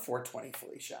 on 420,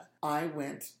 Felicia, I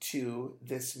went to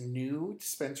this new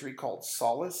dispensary called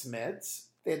Solace Meds.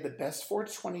 They had the best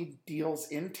 420 deals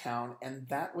in town, and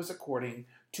that was according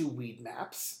to Weed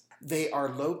Maps. They are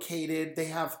located, they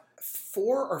have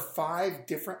 4 or 5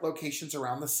 different locations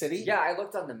around the city. Yeah, I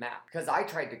looked on the map because I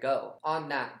tried to go on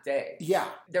that day. Yeah.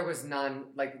 There was none,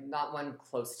 like, not one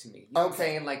close to me. You know what I'm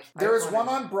saying? Like, there is one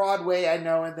on Broadway, I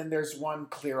know, and then there's one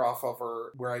clear off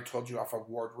over where I told you off of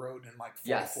Ward Road in like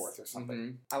 44th or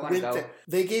something. I want to go.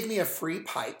 They gave me a free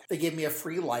pipe. They gave me a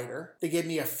free lighter. They gave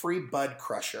me a free bud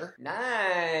crusher.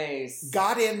 Nice.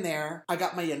 Got in there. I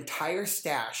got my entire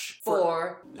stash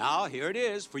for. Now here it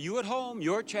is for you at home.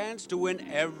 Your chance to win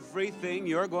everything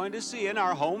you're going to see in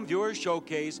our Home Viewers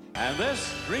Showcase. And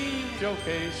this dream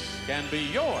showcase can be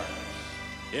yours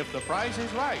if the price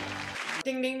is right.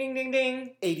 Ding, ding, ding, ding,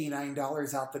 ding.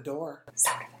 $89 out the door.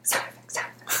 Sound.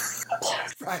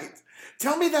 Right.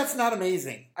 Tell me that's not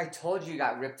amazing. I told you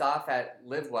got ripped off at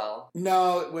Live Well.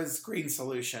 No, it was Green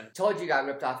Solution. Told you got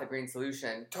ripped off at Green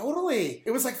Solution. Totally. It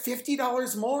was like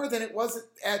 $50 more than it was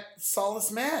at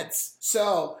Solace Meds.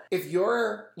 So if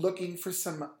you're looking for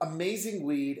some amazing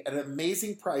weed at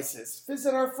amazing prices,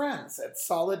 visit our friends at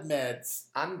Solid Meds.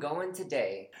 I'm going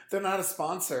today. They're not a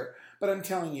sponsor, but I'm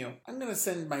telling you, I'm going to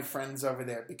send my friends over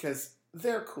there because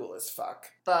they're cool as fuck.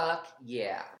 Fuck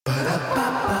yeah.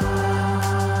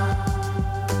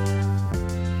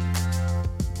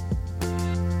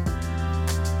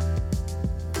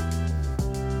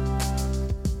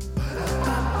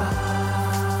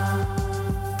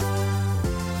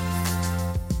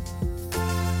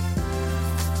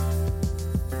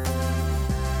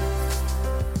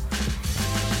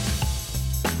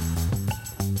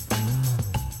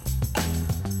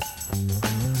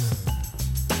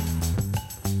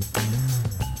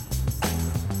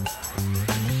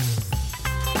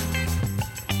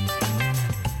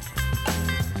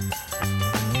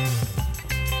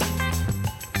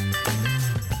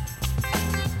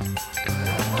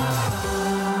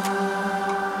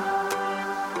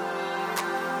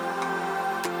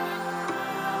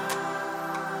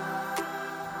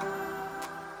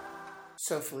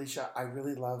 So, Felicia, I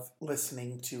really love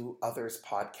listening to others'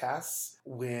 podcasts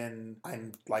when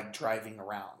I'm like driving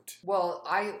around. Well,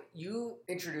 you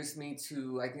introduced me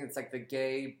to, I think it's like the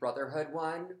Gay Brotherhood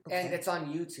one, and it's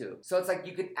on YouTube. So it's like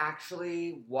you could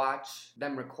actually watch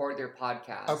them record their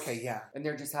podcast. Okay, yeah. And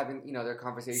they're just having, their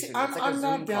conversation. See, it's like I'm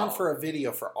not down call. for a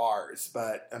video for ours,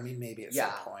 but I mean, maybe at some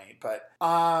point. But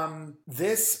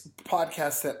this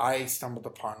podcast that I stumbled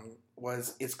upon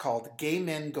it's called Gay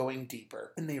Men Going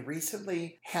Deeper. And they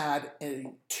recently had a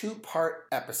 2-part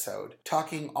episode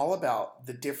talking all about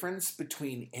the difference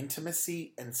between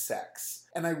intimacy and sex.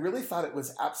 And I really thought it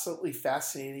was absolutely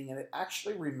fascinating, and it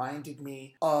actually reminded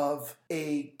me of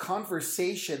a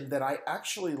conversation that I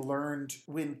actually learned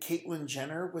when Caitlyn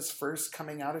Jenner was first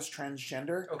coming out as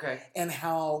transgender. Okay. And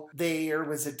how there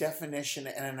was a definition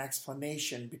and an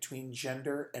explanation between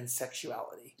gender and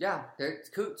sexuality. Yeah, they're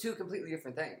two completely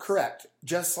different things. Correct.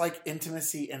 Just like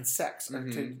intimacy and sex are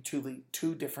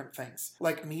two different things.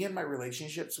 Like me and my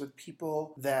relationships with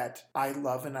people that I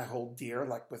love and I hold dear,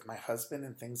 like with my husband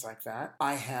and things like that,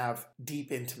 I have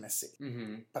deep intimacy,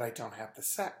 but I don't have the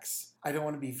sex. I don't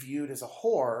want to be viewed as a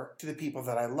whore to the people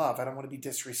that I love. I don't want to be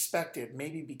disrespected,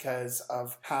 maybe because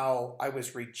of how I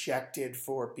was rejected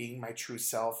for being my true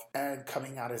self and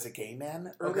coming out as a gay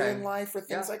man early in life or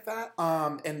things like that.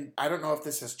 And I don't know if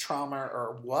this is trauma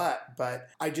or what, but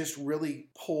I just really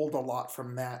pulled a lot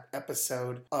from that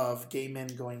episode of gay men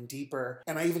going deeper.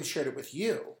 And I even shared it with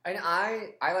you. And I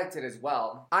liked it as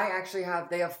well.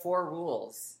 They have 4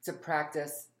 rules to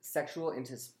practice sexual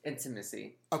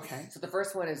intimacy. Okay. So the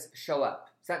first one is show up.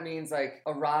 So that means like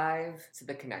arrive to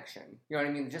the connection. You know what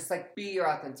I mean? Just like be your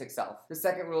authentic self. The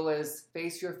second rule is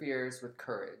face your fears with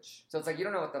courage. So it's like you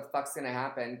don't know what the fuck's gonna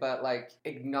happen, but like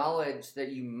acknowledge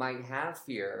that you might have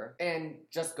fear and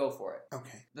just go for it.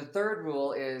 Okay. The third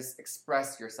rule is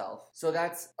express yourself. So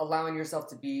that's allowing yourself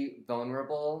to be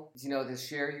vulnerable, to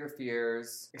share your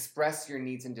fears, express your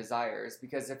needs and desires.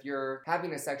 Because if you're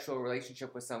having a sexual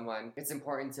relationship with someone, it's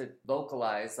important to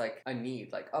vocalize like a need,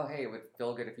 like, oh, hey, it would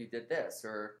feel good if you did this,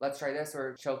 or let's try this,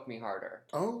 or choke me harder.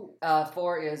 Oh.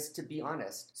 4 is to be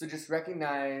honest. So just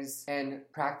recognize and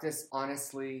practice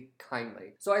honestly,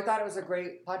 kindly. So I thought it was a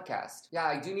great podcast. Yeah,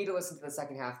 I do need to listen to the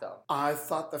second half though. I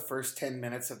thought the first 10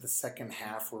 minutes of the second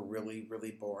half were really,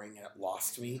 really boring and it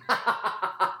lost me.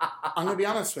 I'm going to be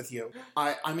honest with you.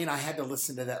 I mean, I had to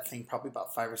listen to that thing probably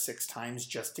about 5 or 6 times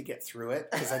just to get through it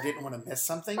because I didn't want to miss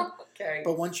something. Okay.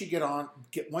 But once you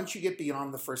get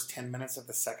beyond the first 10 minutes of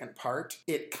the second part,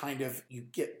 it kind of you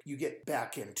get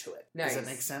back into it. Nice. Does that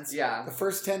make sense? Yeah. The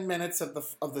first 10 minutes of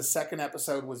the second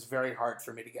episode was very hard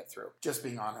for me to get through. Just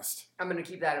being honest. I'm going to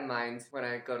keep that in mind when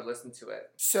I go to listen to it.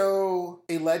 So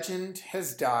a legend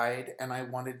has died, and I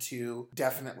wanted to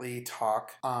definitely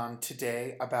talk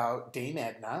today about Dame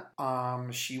Edna.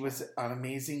 She was an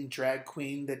amazing drag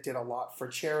queen that did a lot for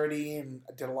charity and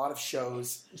did a lot of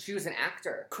shows. She was an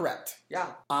actor. Correct.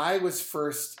 Yeah. I was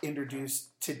first introduced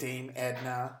to Dame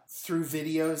Edna through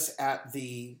videos at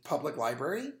the public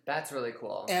library. That's really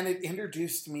cool. And it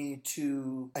introduced me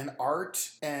to an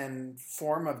art and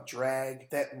form of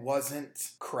drag that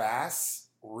wasn't crass,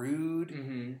 rude.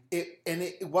 Mm-hmm.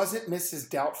 It wasn't Mrs.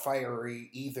 Doubtfire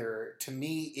either. To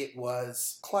me, it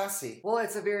was classy. Well,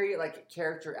 it's a very like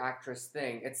character actress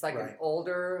thing. It's like an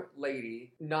older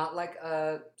lady, not like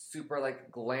a super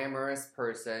like glamorous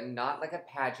person, not like a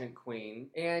pageant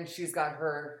queen, and she's got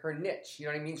her niche. You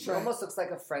know what I mean? She almost looks like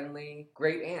a friendly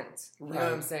great aunt. You know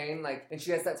what I'm saying? Like, and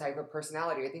she has that type of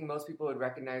personality. I think most people would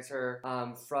recognize her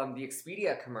from the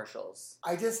Expedia commercials.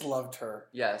 I just loved her.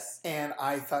 Yes, and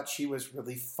I thought she was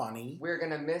really funny. We're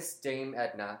gonna miss Dame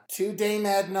Edna. To Dame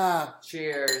Edna.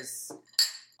 Cheers.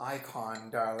 Icon,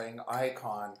 darling,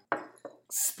 icon.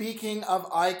 Speaking of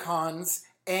icons,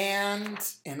 and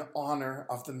in honor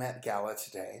of the Met Gala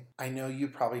today, I know you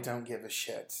probably don't give a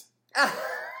shit.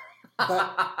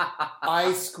 But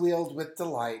I squealed with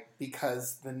delight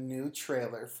because the new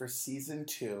trailer for season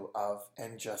 2 of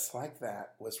And Just Like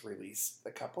That was released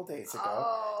a couple days ago.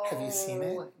 Oh, have you seen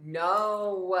it?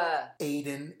 No.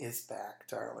 Aiden is back,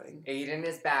 darling. Aiden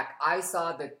is back. I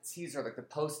saw the teaser, like the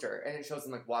poster, and it shows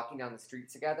them like walking down the street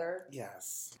together.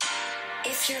 Yes.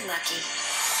 If you're lucky,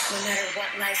 no matter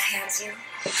what life hands you,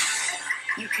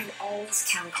 you can always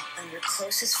count on your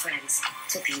closest friends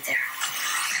to be there.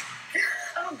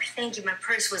 Oh, thank you. My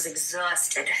purse was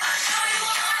exhausted.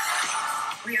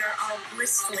 We are all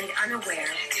blissfully unaware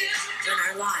when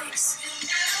our lives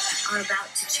are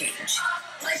about to change.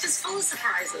 Life is full of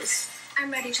surprises.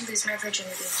 I'm ready to lose my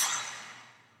virginity.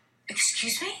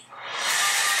 Excuse me?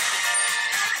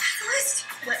 List?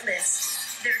 What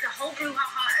list? There's a whole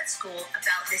brouhaha at school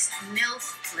about this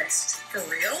MILF list. For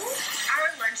real? Our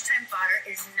lunchtime fodder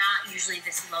is not usually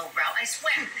this lowbrow, I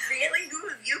swear. Really? Who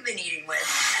have you been eating with?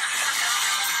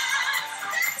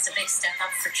 It's a big step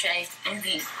up for Che and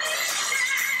me.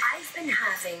 I've been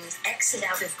having exit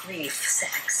out of grief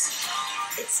sex.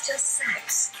 It's just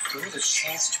sex. Girl, the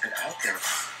chance has been out there.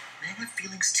 Men have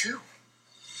feelings too.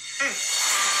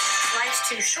 Life's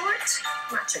too short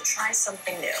not to try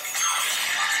something new.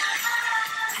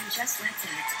 And just like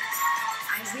that,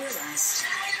 I realized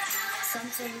some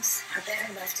things are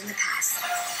better left in the past.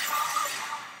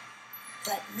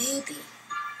 But maybe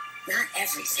not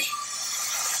everything.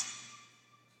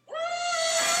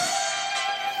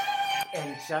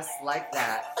 And just like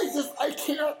that. I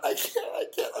can't.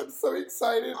 I'm so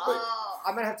excited. Like,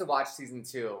 I'm gonna have to watch season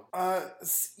 2.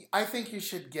 I think you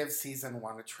should give season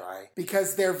 1 a try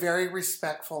because they're very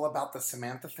respectful about the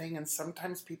Samantha thing, and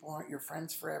sometimes people aren't your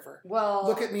friends forever. Well,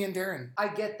 look at me and Darren. I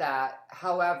get that.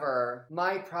 However,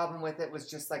 my problem with it was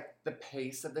just like the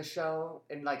pace of the show,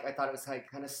 and like I thought it was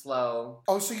like kind of slow.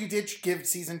 Oh, so you did give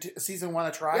season 1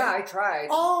 a try? Yeah, I tried.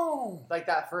 Oh, like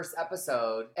that first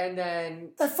episode, and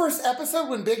then that first episode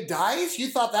when Big dies, you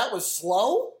thought that was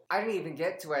slow? I didn't even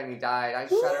get to when he died. I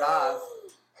shut it off.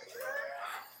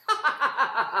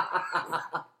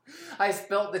 I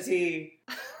spilled the tea.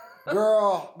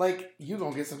 Girl, like, you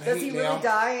gonna get some hate Does he mail. really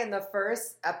die in the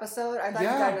first episode? I thought he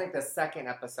died in like the second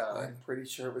episode. I'm pretty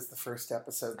sure it was the first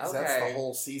episode because that's the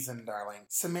whole season, darling.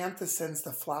 Samantha sends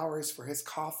the flowers for his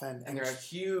coffin, and they're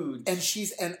huge.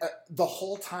 And the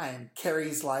whole time,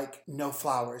 Carrie's like, no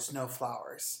flowers, no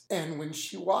flowers. And when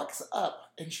she walks up,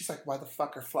 and she's like, why the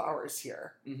fuck are flowers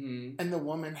here? Mm-hmm. And the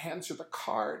woman hands her the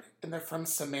card, and they're from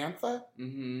Samantha.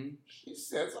 Mm-hmm. She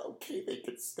says, okay, they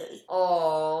can stay.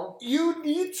 Oh, you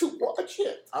need to watch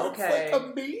it. Okay. It's like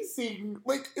amazing.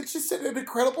 Like, it's just an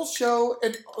incredible show.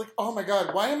 And like, oh my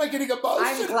God, why am I getting emotional?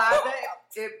 I'm glad that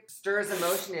it stirs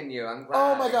emotion in you. I'm glad.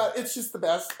 Oh my God, it's just the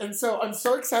best. And so I'm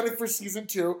so excited for season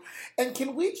 2. And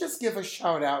can we just give a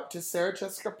shout out to Sarah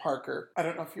Jessica Parker? I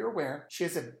don't know if you're aware. She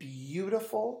has a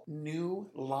beautiful new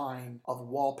line of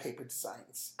wallpaper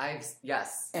designs.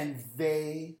 Yes. And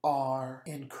they are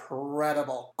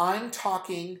incredible. I'm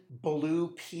talking blue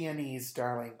peonies,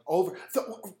 darling.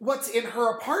 What's in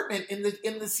her apartment in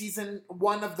the season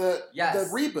 1 of the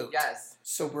reboot. Yes.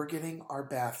 So we're getting our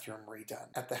bathroom redone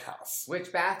at the house.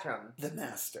 Which bathroom? The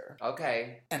master.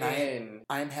 Okay. And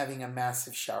I'm having a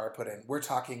massive shower put in. We're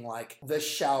talking like the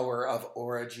shower of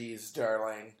orgies,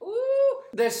 darling. Ooh.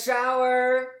 The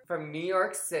shower from New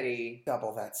York City.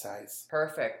 Double that size.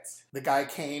 Perfect. The guy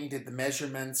came, did the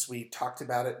measurements. We talked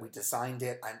about it. We designed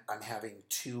it. I'm having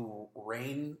 2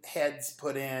 rain heads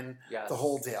put in. Yes. The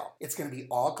whole deal. It's going to be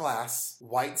all glass,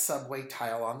 white subway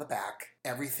tile on the back.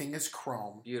 Everything is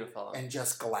chrome. Beautiful. And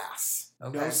just glass.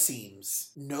 Okay. No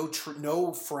seams.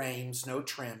 No frames, no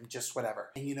trim, just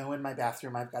whatever. And you know, in my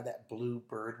bathroom, I've got that blue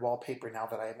bird wallpaper now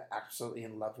that I'm absolutely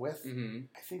in love with. Mm-hmm.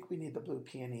 I think we need the blue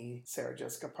peony Sarah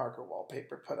Jessica Parker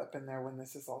wallpaper put up in there when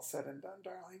this is all said and done,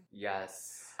 darling.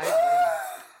 Yes.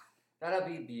 That'll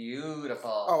be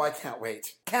beautiful. Oh, I can't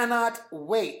wait. Cannot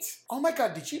wait. Oh my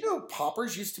God, did you know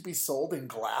poppers used to be sold in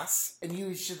glass? And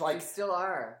you should like... They still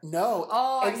are. No.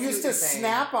 Oh, and you used to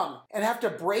snap them and have to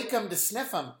break them to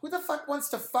sniff them. Who the fuck wants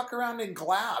to fuck around in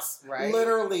glass? Right?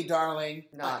 Literally, darling.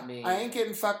 Not me. I ain't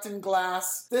getting fucked in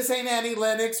glass. This ain't Annie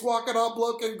Lennox walking all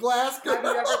bloke in glass. Have you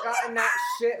ever gotten that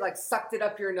shit, like sucked it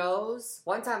up your nose?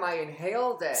 One time I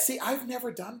inhaled it. See, I've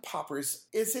never done poppers.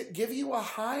 Is it give you a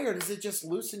high or does it just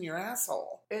loosen your asshole?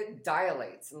 It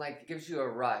dilates and like gives you a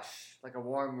rush, like a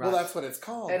warm rush. Well, that's what it's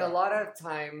called. And a lot of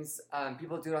times,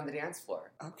 people do it on the dance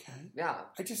floor. Okay. Yeah.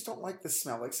 I just don't like the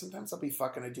smell. Like sometimes I'll be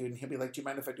fucking a dude and he'll be like, "Do you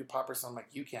mind if I do poppers?" I'm like,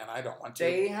 "You can. I don't want to."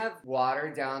 They have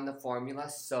watered down the formula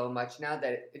so much now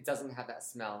that it doesn't have that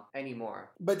smell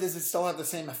anymore. But does it still have the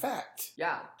same effect?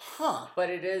 Yeah. Huh. But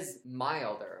it is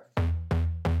milder.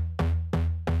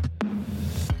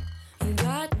 You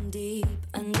got deep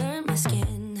under my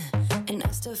skin, and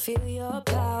I still feel your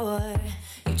power.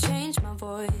 You changed my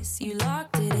voice, you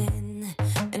locked it in,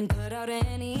 and put out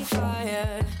any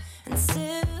fire. And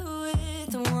still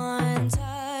with one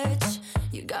touch,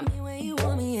 you got me where you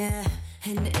want me, yeah.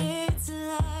 And it's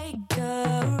like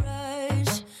a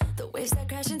rush, the waves that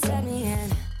crash inside me,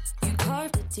 and you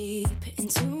carved it deep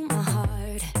into my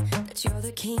heart, that you're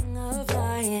the king of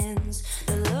lions.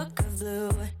 The look of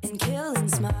blue and killing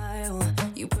smile,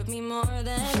 you put me more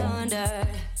than under.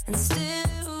 And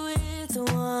still with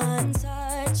one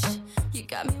touch, you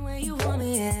got me where you want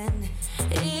me, and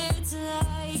it's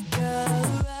like a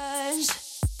rush,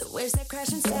 the waves that crash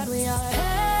inside. We are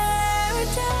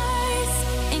paradise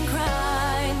in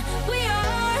crime. We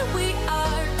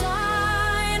are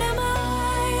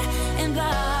dynamite and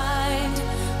blind.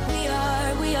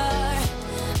 We are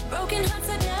broken hearts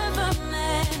that never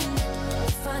mend.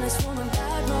 The finest form of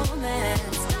bad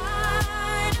romance.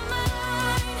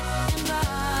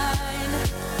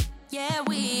 Yeah,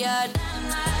 we are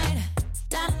dynamite,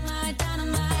 dynamite,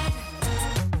 dynamite.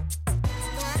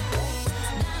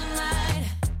 Dynamite,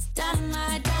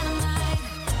 dynamite, dynamite.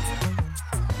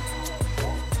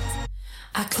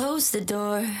 I closed the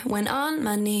door, went on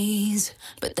my knees,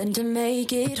 but then to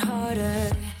make it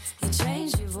harder, you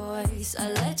changed your voice,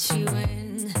 I let you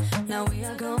in. Now we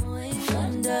are going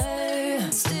under.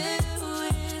 Still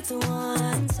with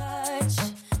one touch,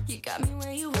 you got me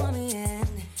where you want me, and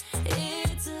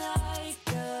it's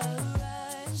like a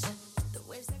rush, the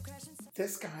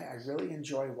really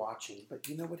enjoy watching. But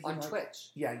you know what he on likes? Twitch.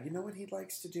 Yeah, you know what he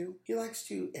likes to do? He likes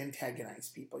to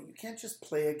antagonize people. You can't just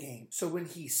play a game. So when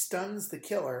he stuns the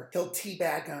killer, he'll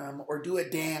teabag him or do a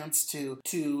dance to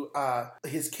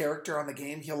his character on the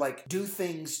game. He'll like do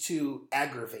things to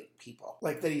aggravate people,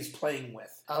 like that he's playing with.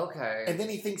 Okay. And then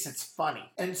he thinks it's funny.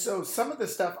 And so some of the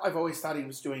stuff I've always thought he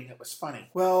was doing, it was funny.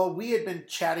 Well, we had been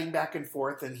chatting back and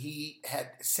forth, and he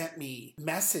had sent me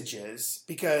messages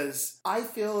because I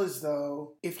feel as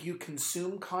though if you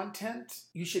consume content,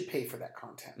 you should pay for that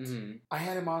content. Mm-hmm. I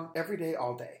had him on every day,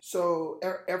 all day. So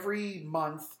every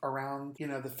month around, the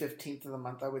 15th of the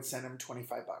month, I would send him $25,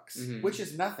 mm-hmm. which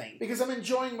is nothing because I'm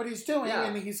enjoying what he's doing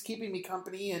and he's keeping me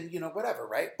company and, whatever,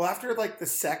 right? Well, after like the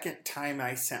second time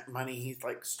I sent money, he's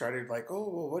like started like, oh,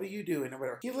 well, what are you doing or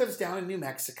whatever. He lives down in New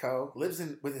Mexico, lives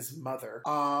with his mother,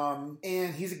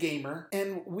 and he's a gamer,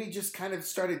 and we just kind of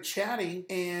started chatting,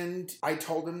 and I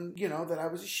told him, that I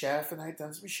was a chef and I had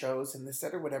done some shows and this,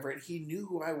 that, or whatever, and he knew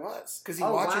who I was because he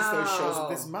watches those shows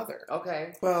with his mother.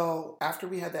 Okay. Well, after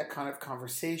we had that kind of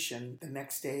conversation, the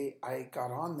next day I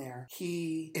got on there.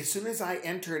 As soon as I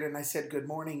entered and I said good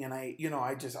morning, and I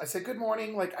said good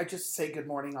morning, like I just say good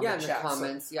morning on the chat. Yeah, in the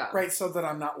comments, Right, so that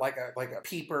I'm not like a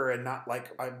peeper and not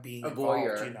like I'm being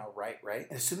involved, right.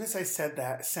 And as soon as I sent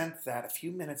that, a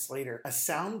few minutes later, a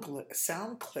sound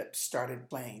clip started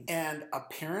playing, and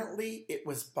apparently it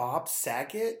was Bob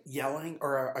Saget yelling,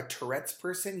 or a Tourette's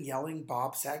person yelling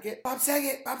Bob Saget, Bob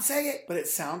Saget, Bob Saget, but it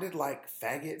sounded like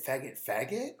faggot, faggot,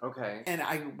 faggot. Okay. And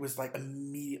I was like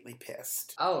immediately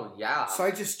pissed. Oh, yeah. So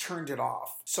I just turned it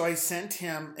off. So I sent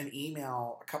him an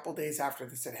email a couple days after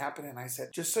this had happened, and I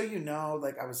said, just so you know,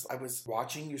 like I was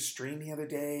watching your stream the other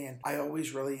day, and I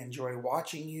always really enjoy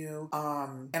watching you.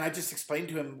 And I just explained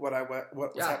to him what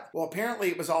was happening. Well, apparently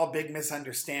it was all a big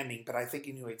misunderstanding, but I think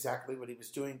he knew exactly what he was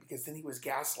doing, because then he was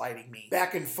gaslighting me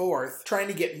back and forth, trying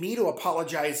to get me to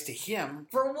apologize to him.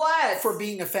 For what? For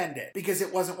being offended, because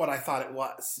it wasn't what I thought it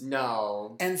was.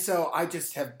 No. And so I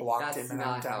just have blocked him, and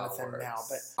I'm done with him works. now.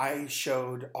 But I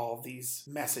showed all these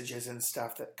messages and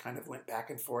stuff that kind of went back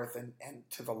and forth and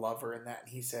to the lover and that,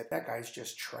 and he said, that guy's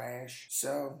just trash.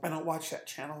 So I don't watch that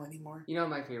channel anymore. You know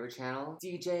my favorite channel?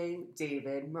 DJ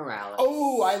David Morales.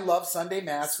 Oh, I love Sunday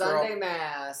Mass, girl. Sunday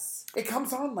Mass. It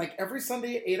comes on like every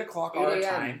Sunday at 8 o'clock our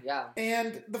time. Yeah.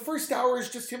 And the first hour is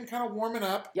just him kind of warming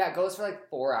up. Yeah, it goes for like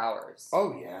 4 hours.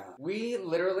 Oh, yeah. We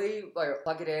literally like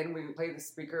plug it in, we play the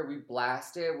speaker, we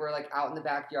blast it, we're like out in the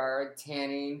backyard,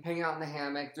 tanning, hanging out in the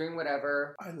hammock, doing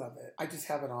whatever. I love it. I just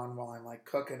have it on while I'm like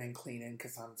cooking and cleaning,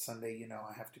 because on Sunday,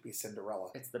 I have to be Cinderella.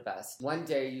 It's the best. One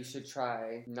day you should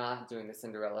try not doing the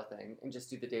Cinderella thing and just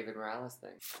do the David Morales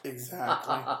thing.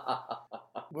 Exactly.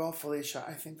 Well, Felicia,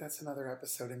 I think that's another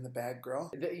episode in the bag,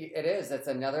 girl. It is. That's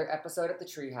another episode at the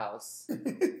Treehouse.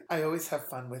 I always have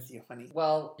fun with you, honey.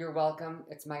 Well, you're welcome.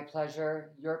 It's my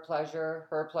pleasure, your pleasure,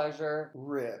 her pleasure.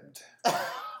 Ribbed.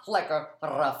 Like a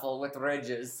ruffle with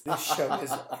ridges. This show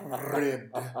is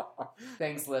ribbed.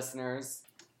 Thanks, listeners.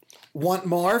 Want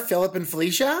more, Philip and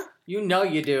Felicia? You know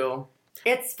you do.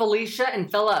 It's Felicia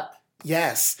and Philip.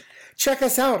 Yes. Check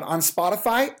us out on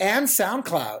Spotify and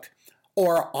SoundCloud,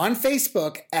 or on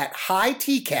Facebook at High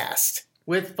TCast.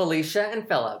 With Felicia and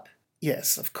Philip.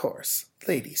 Yes, of course.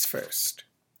 Ladies first.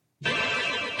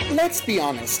 Let's be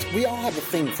honest, we all have a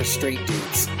thing for straight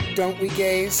dudes. Don't we,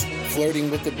 gays?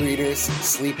 Flirting with the breeders,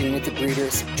 sleeping with the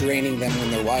breeders, draining them when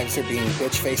their wives are being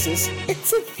bitch faces.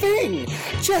 It's a thing.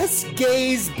 Just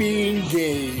gays being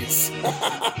gays.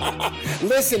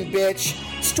 Listen, bitch.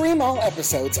 Stream all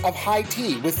episodes of High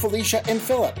Tea with Felicia and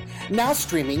Philip. Now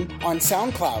streaming on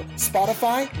SoundCloud,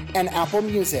 Spotify, and Apple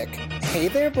Music. Hey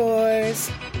there,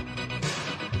 boys.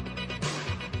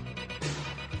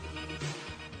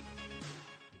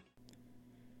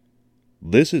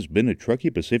 This has been a Truckee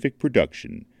Pacific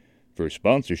production. For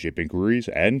sponsorship inquiries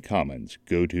and comments,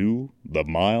 go to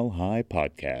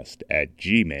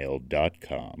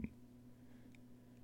themilehighpodcast@gmail.com.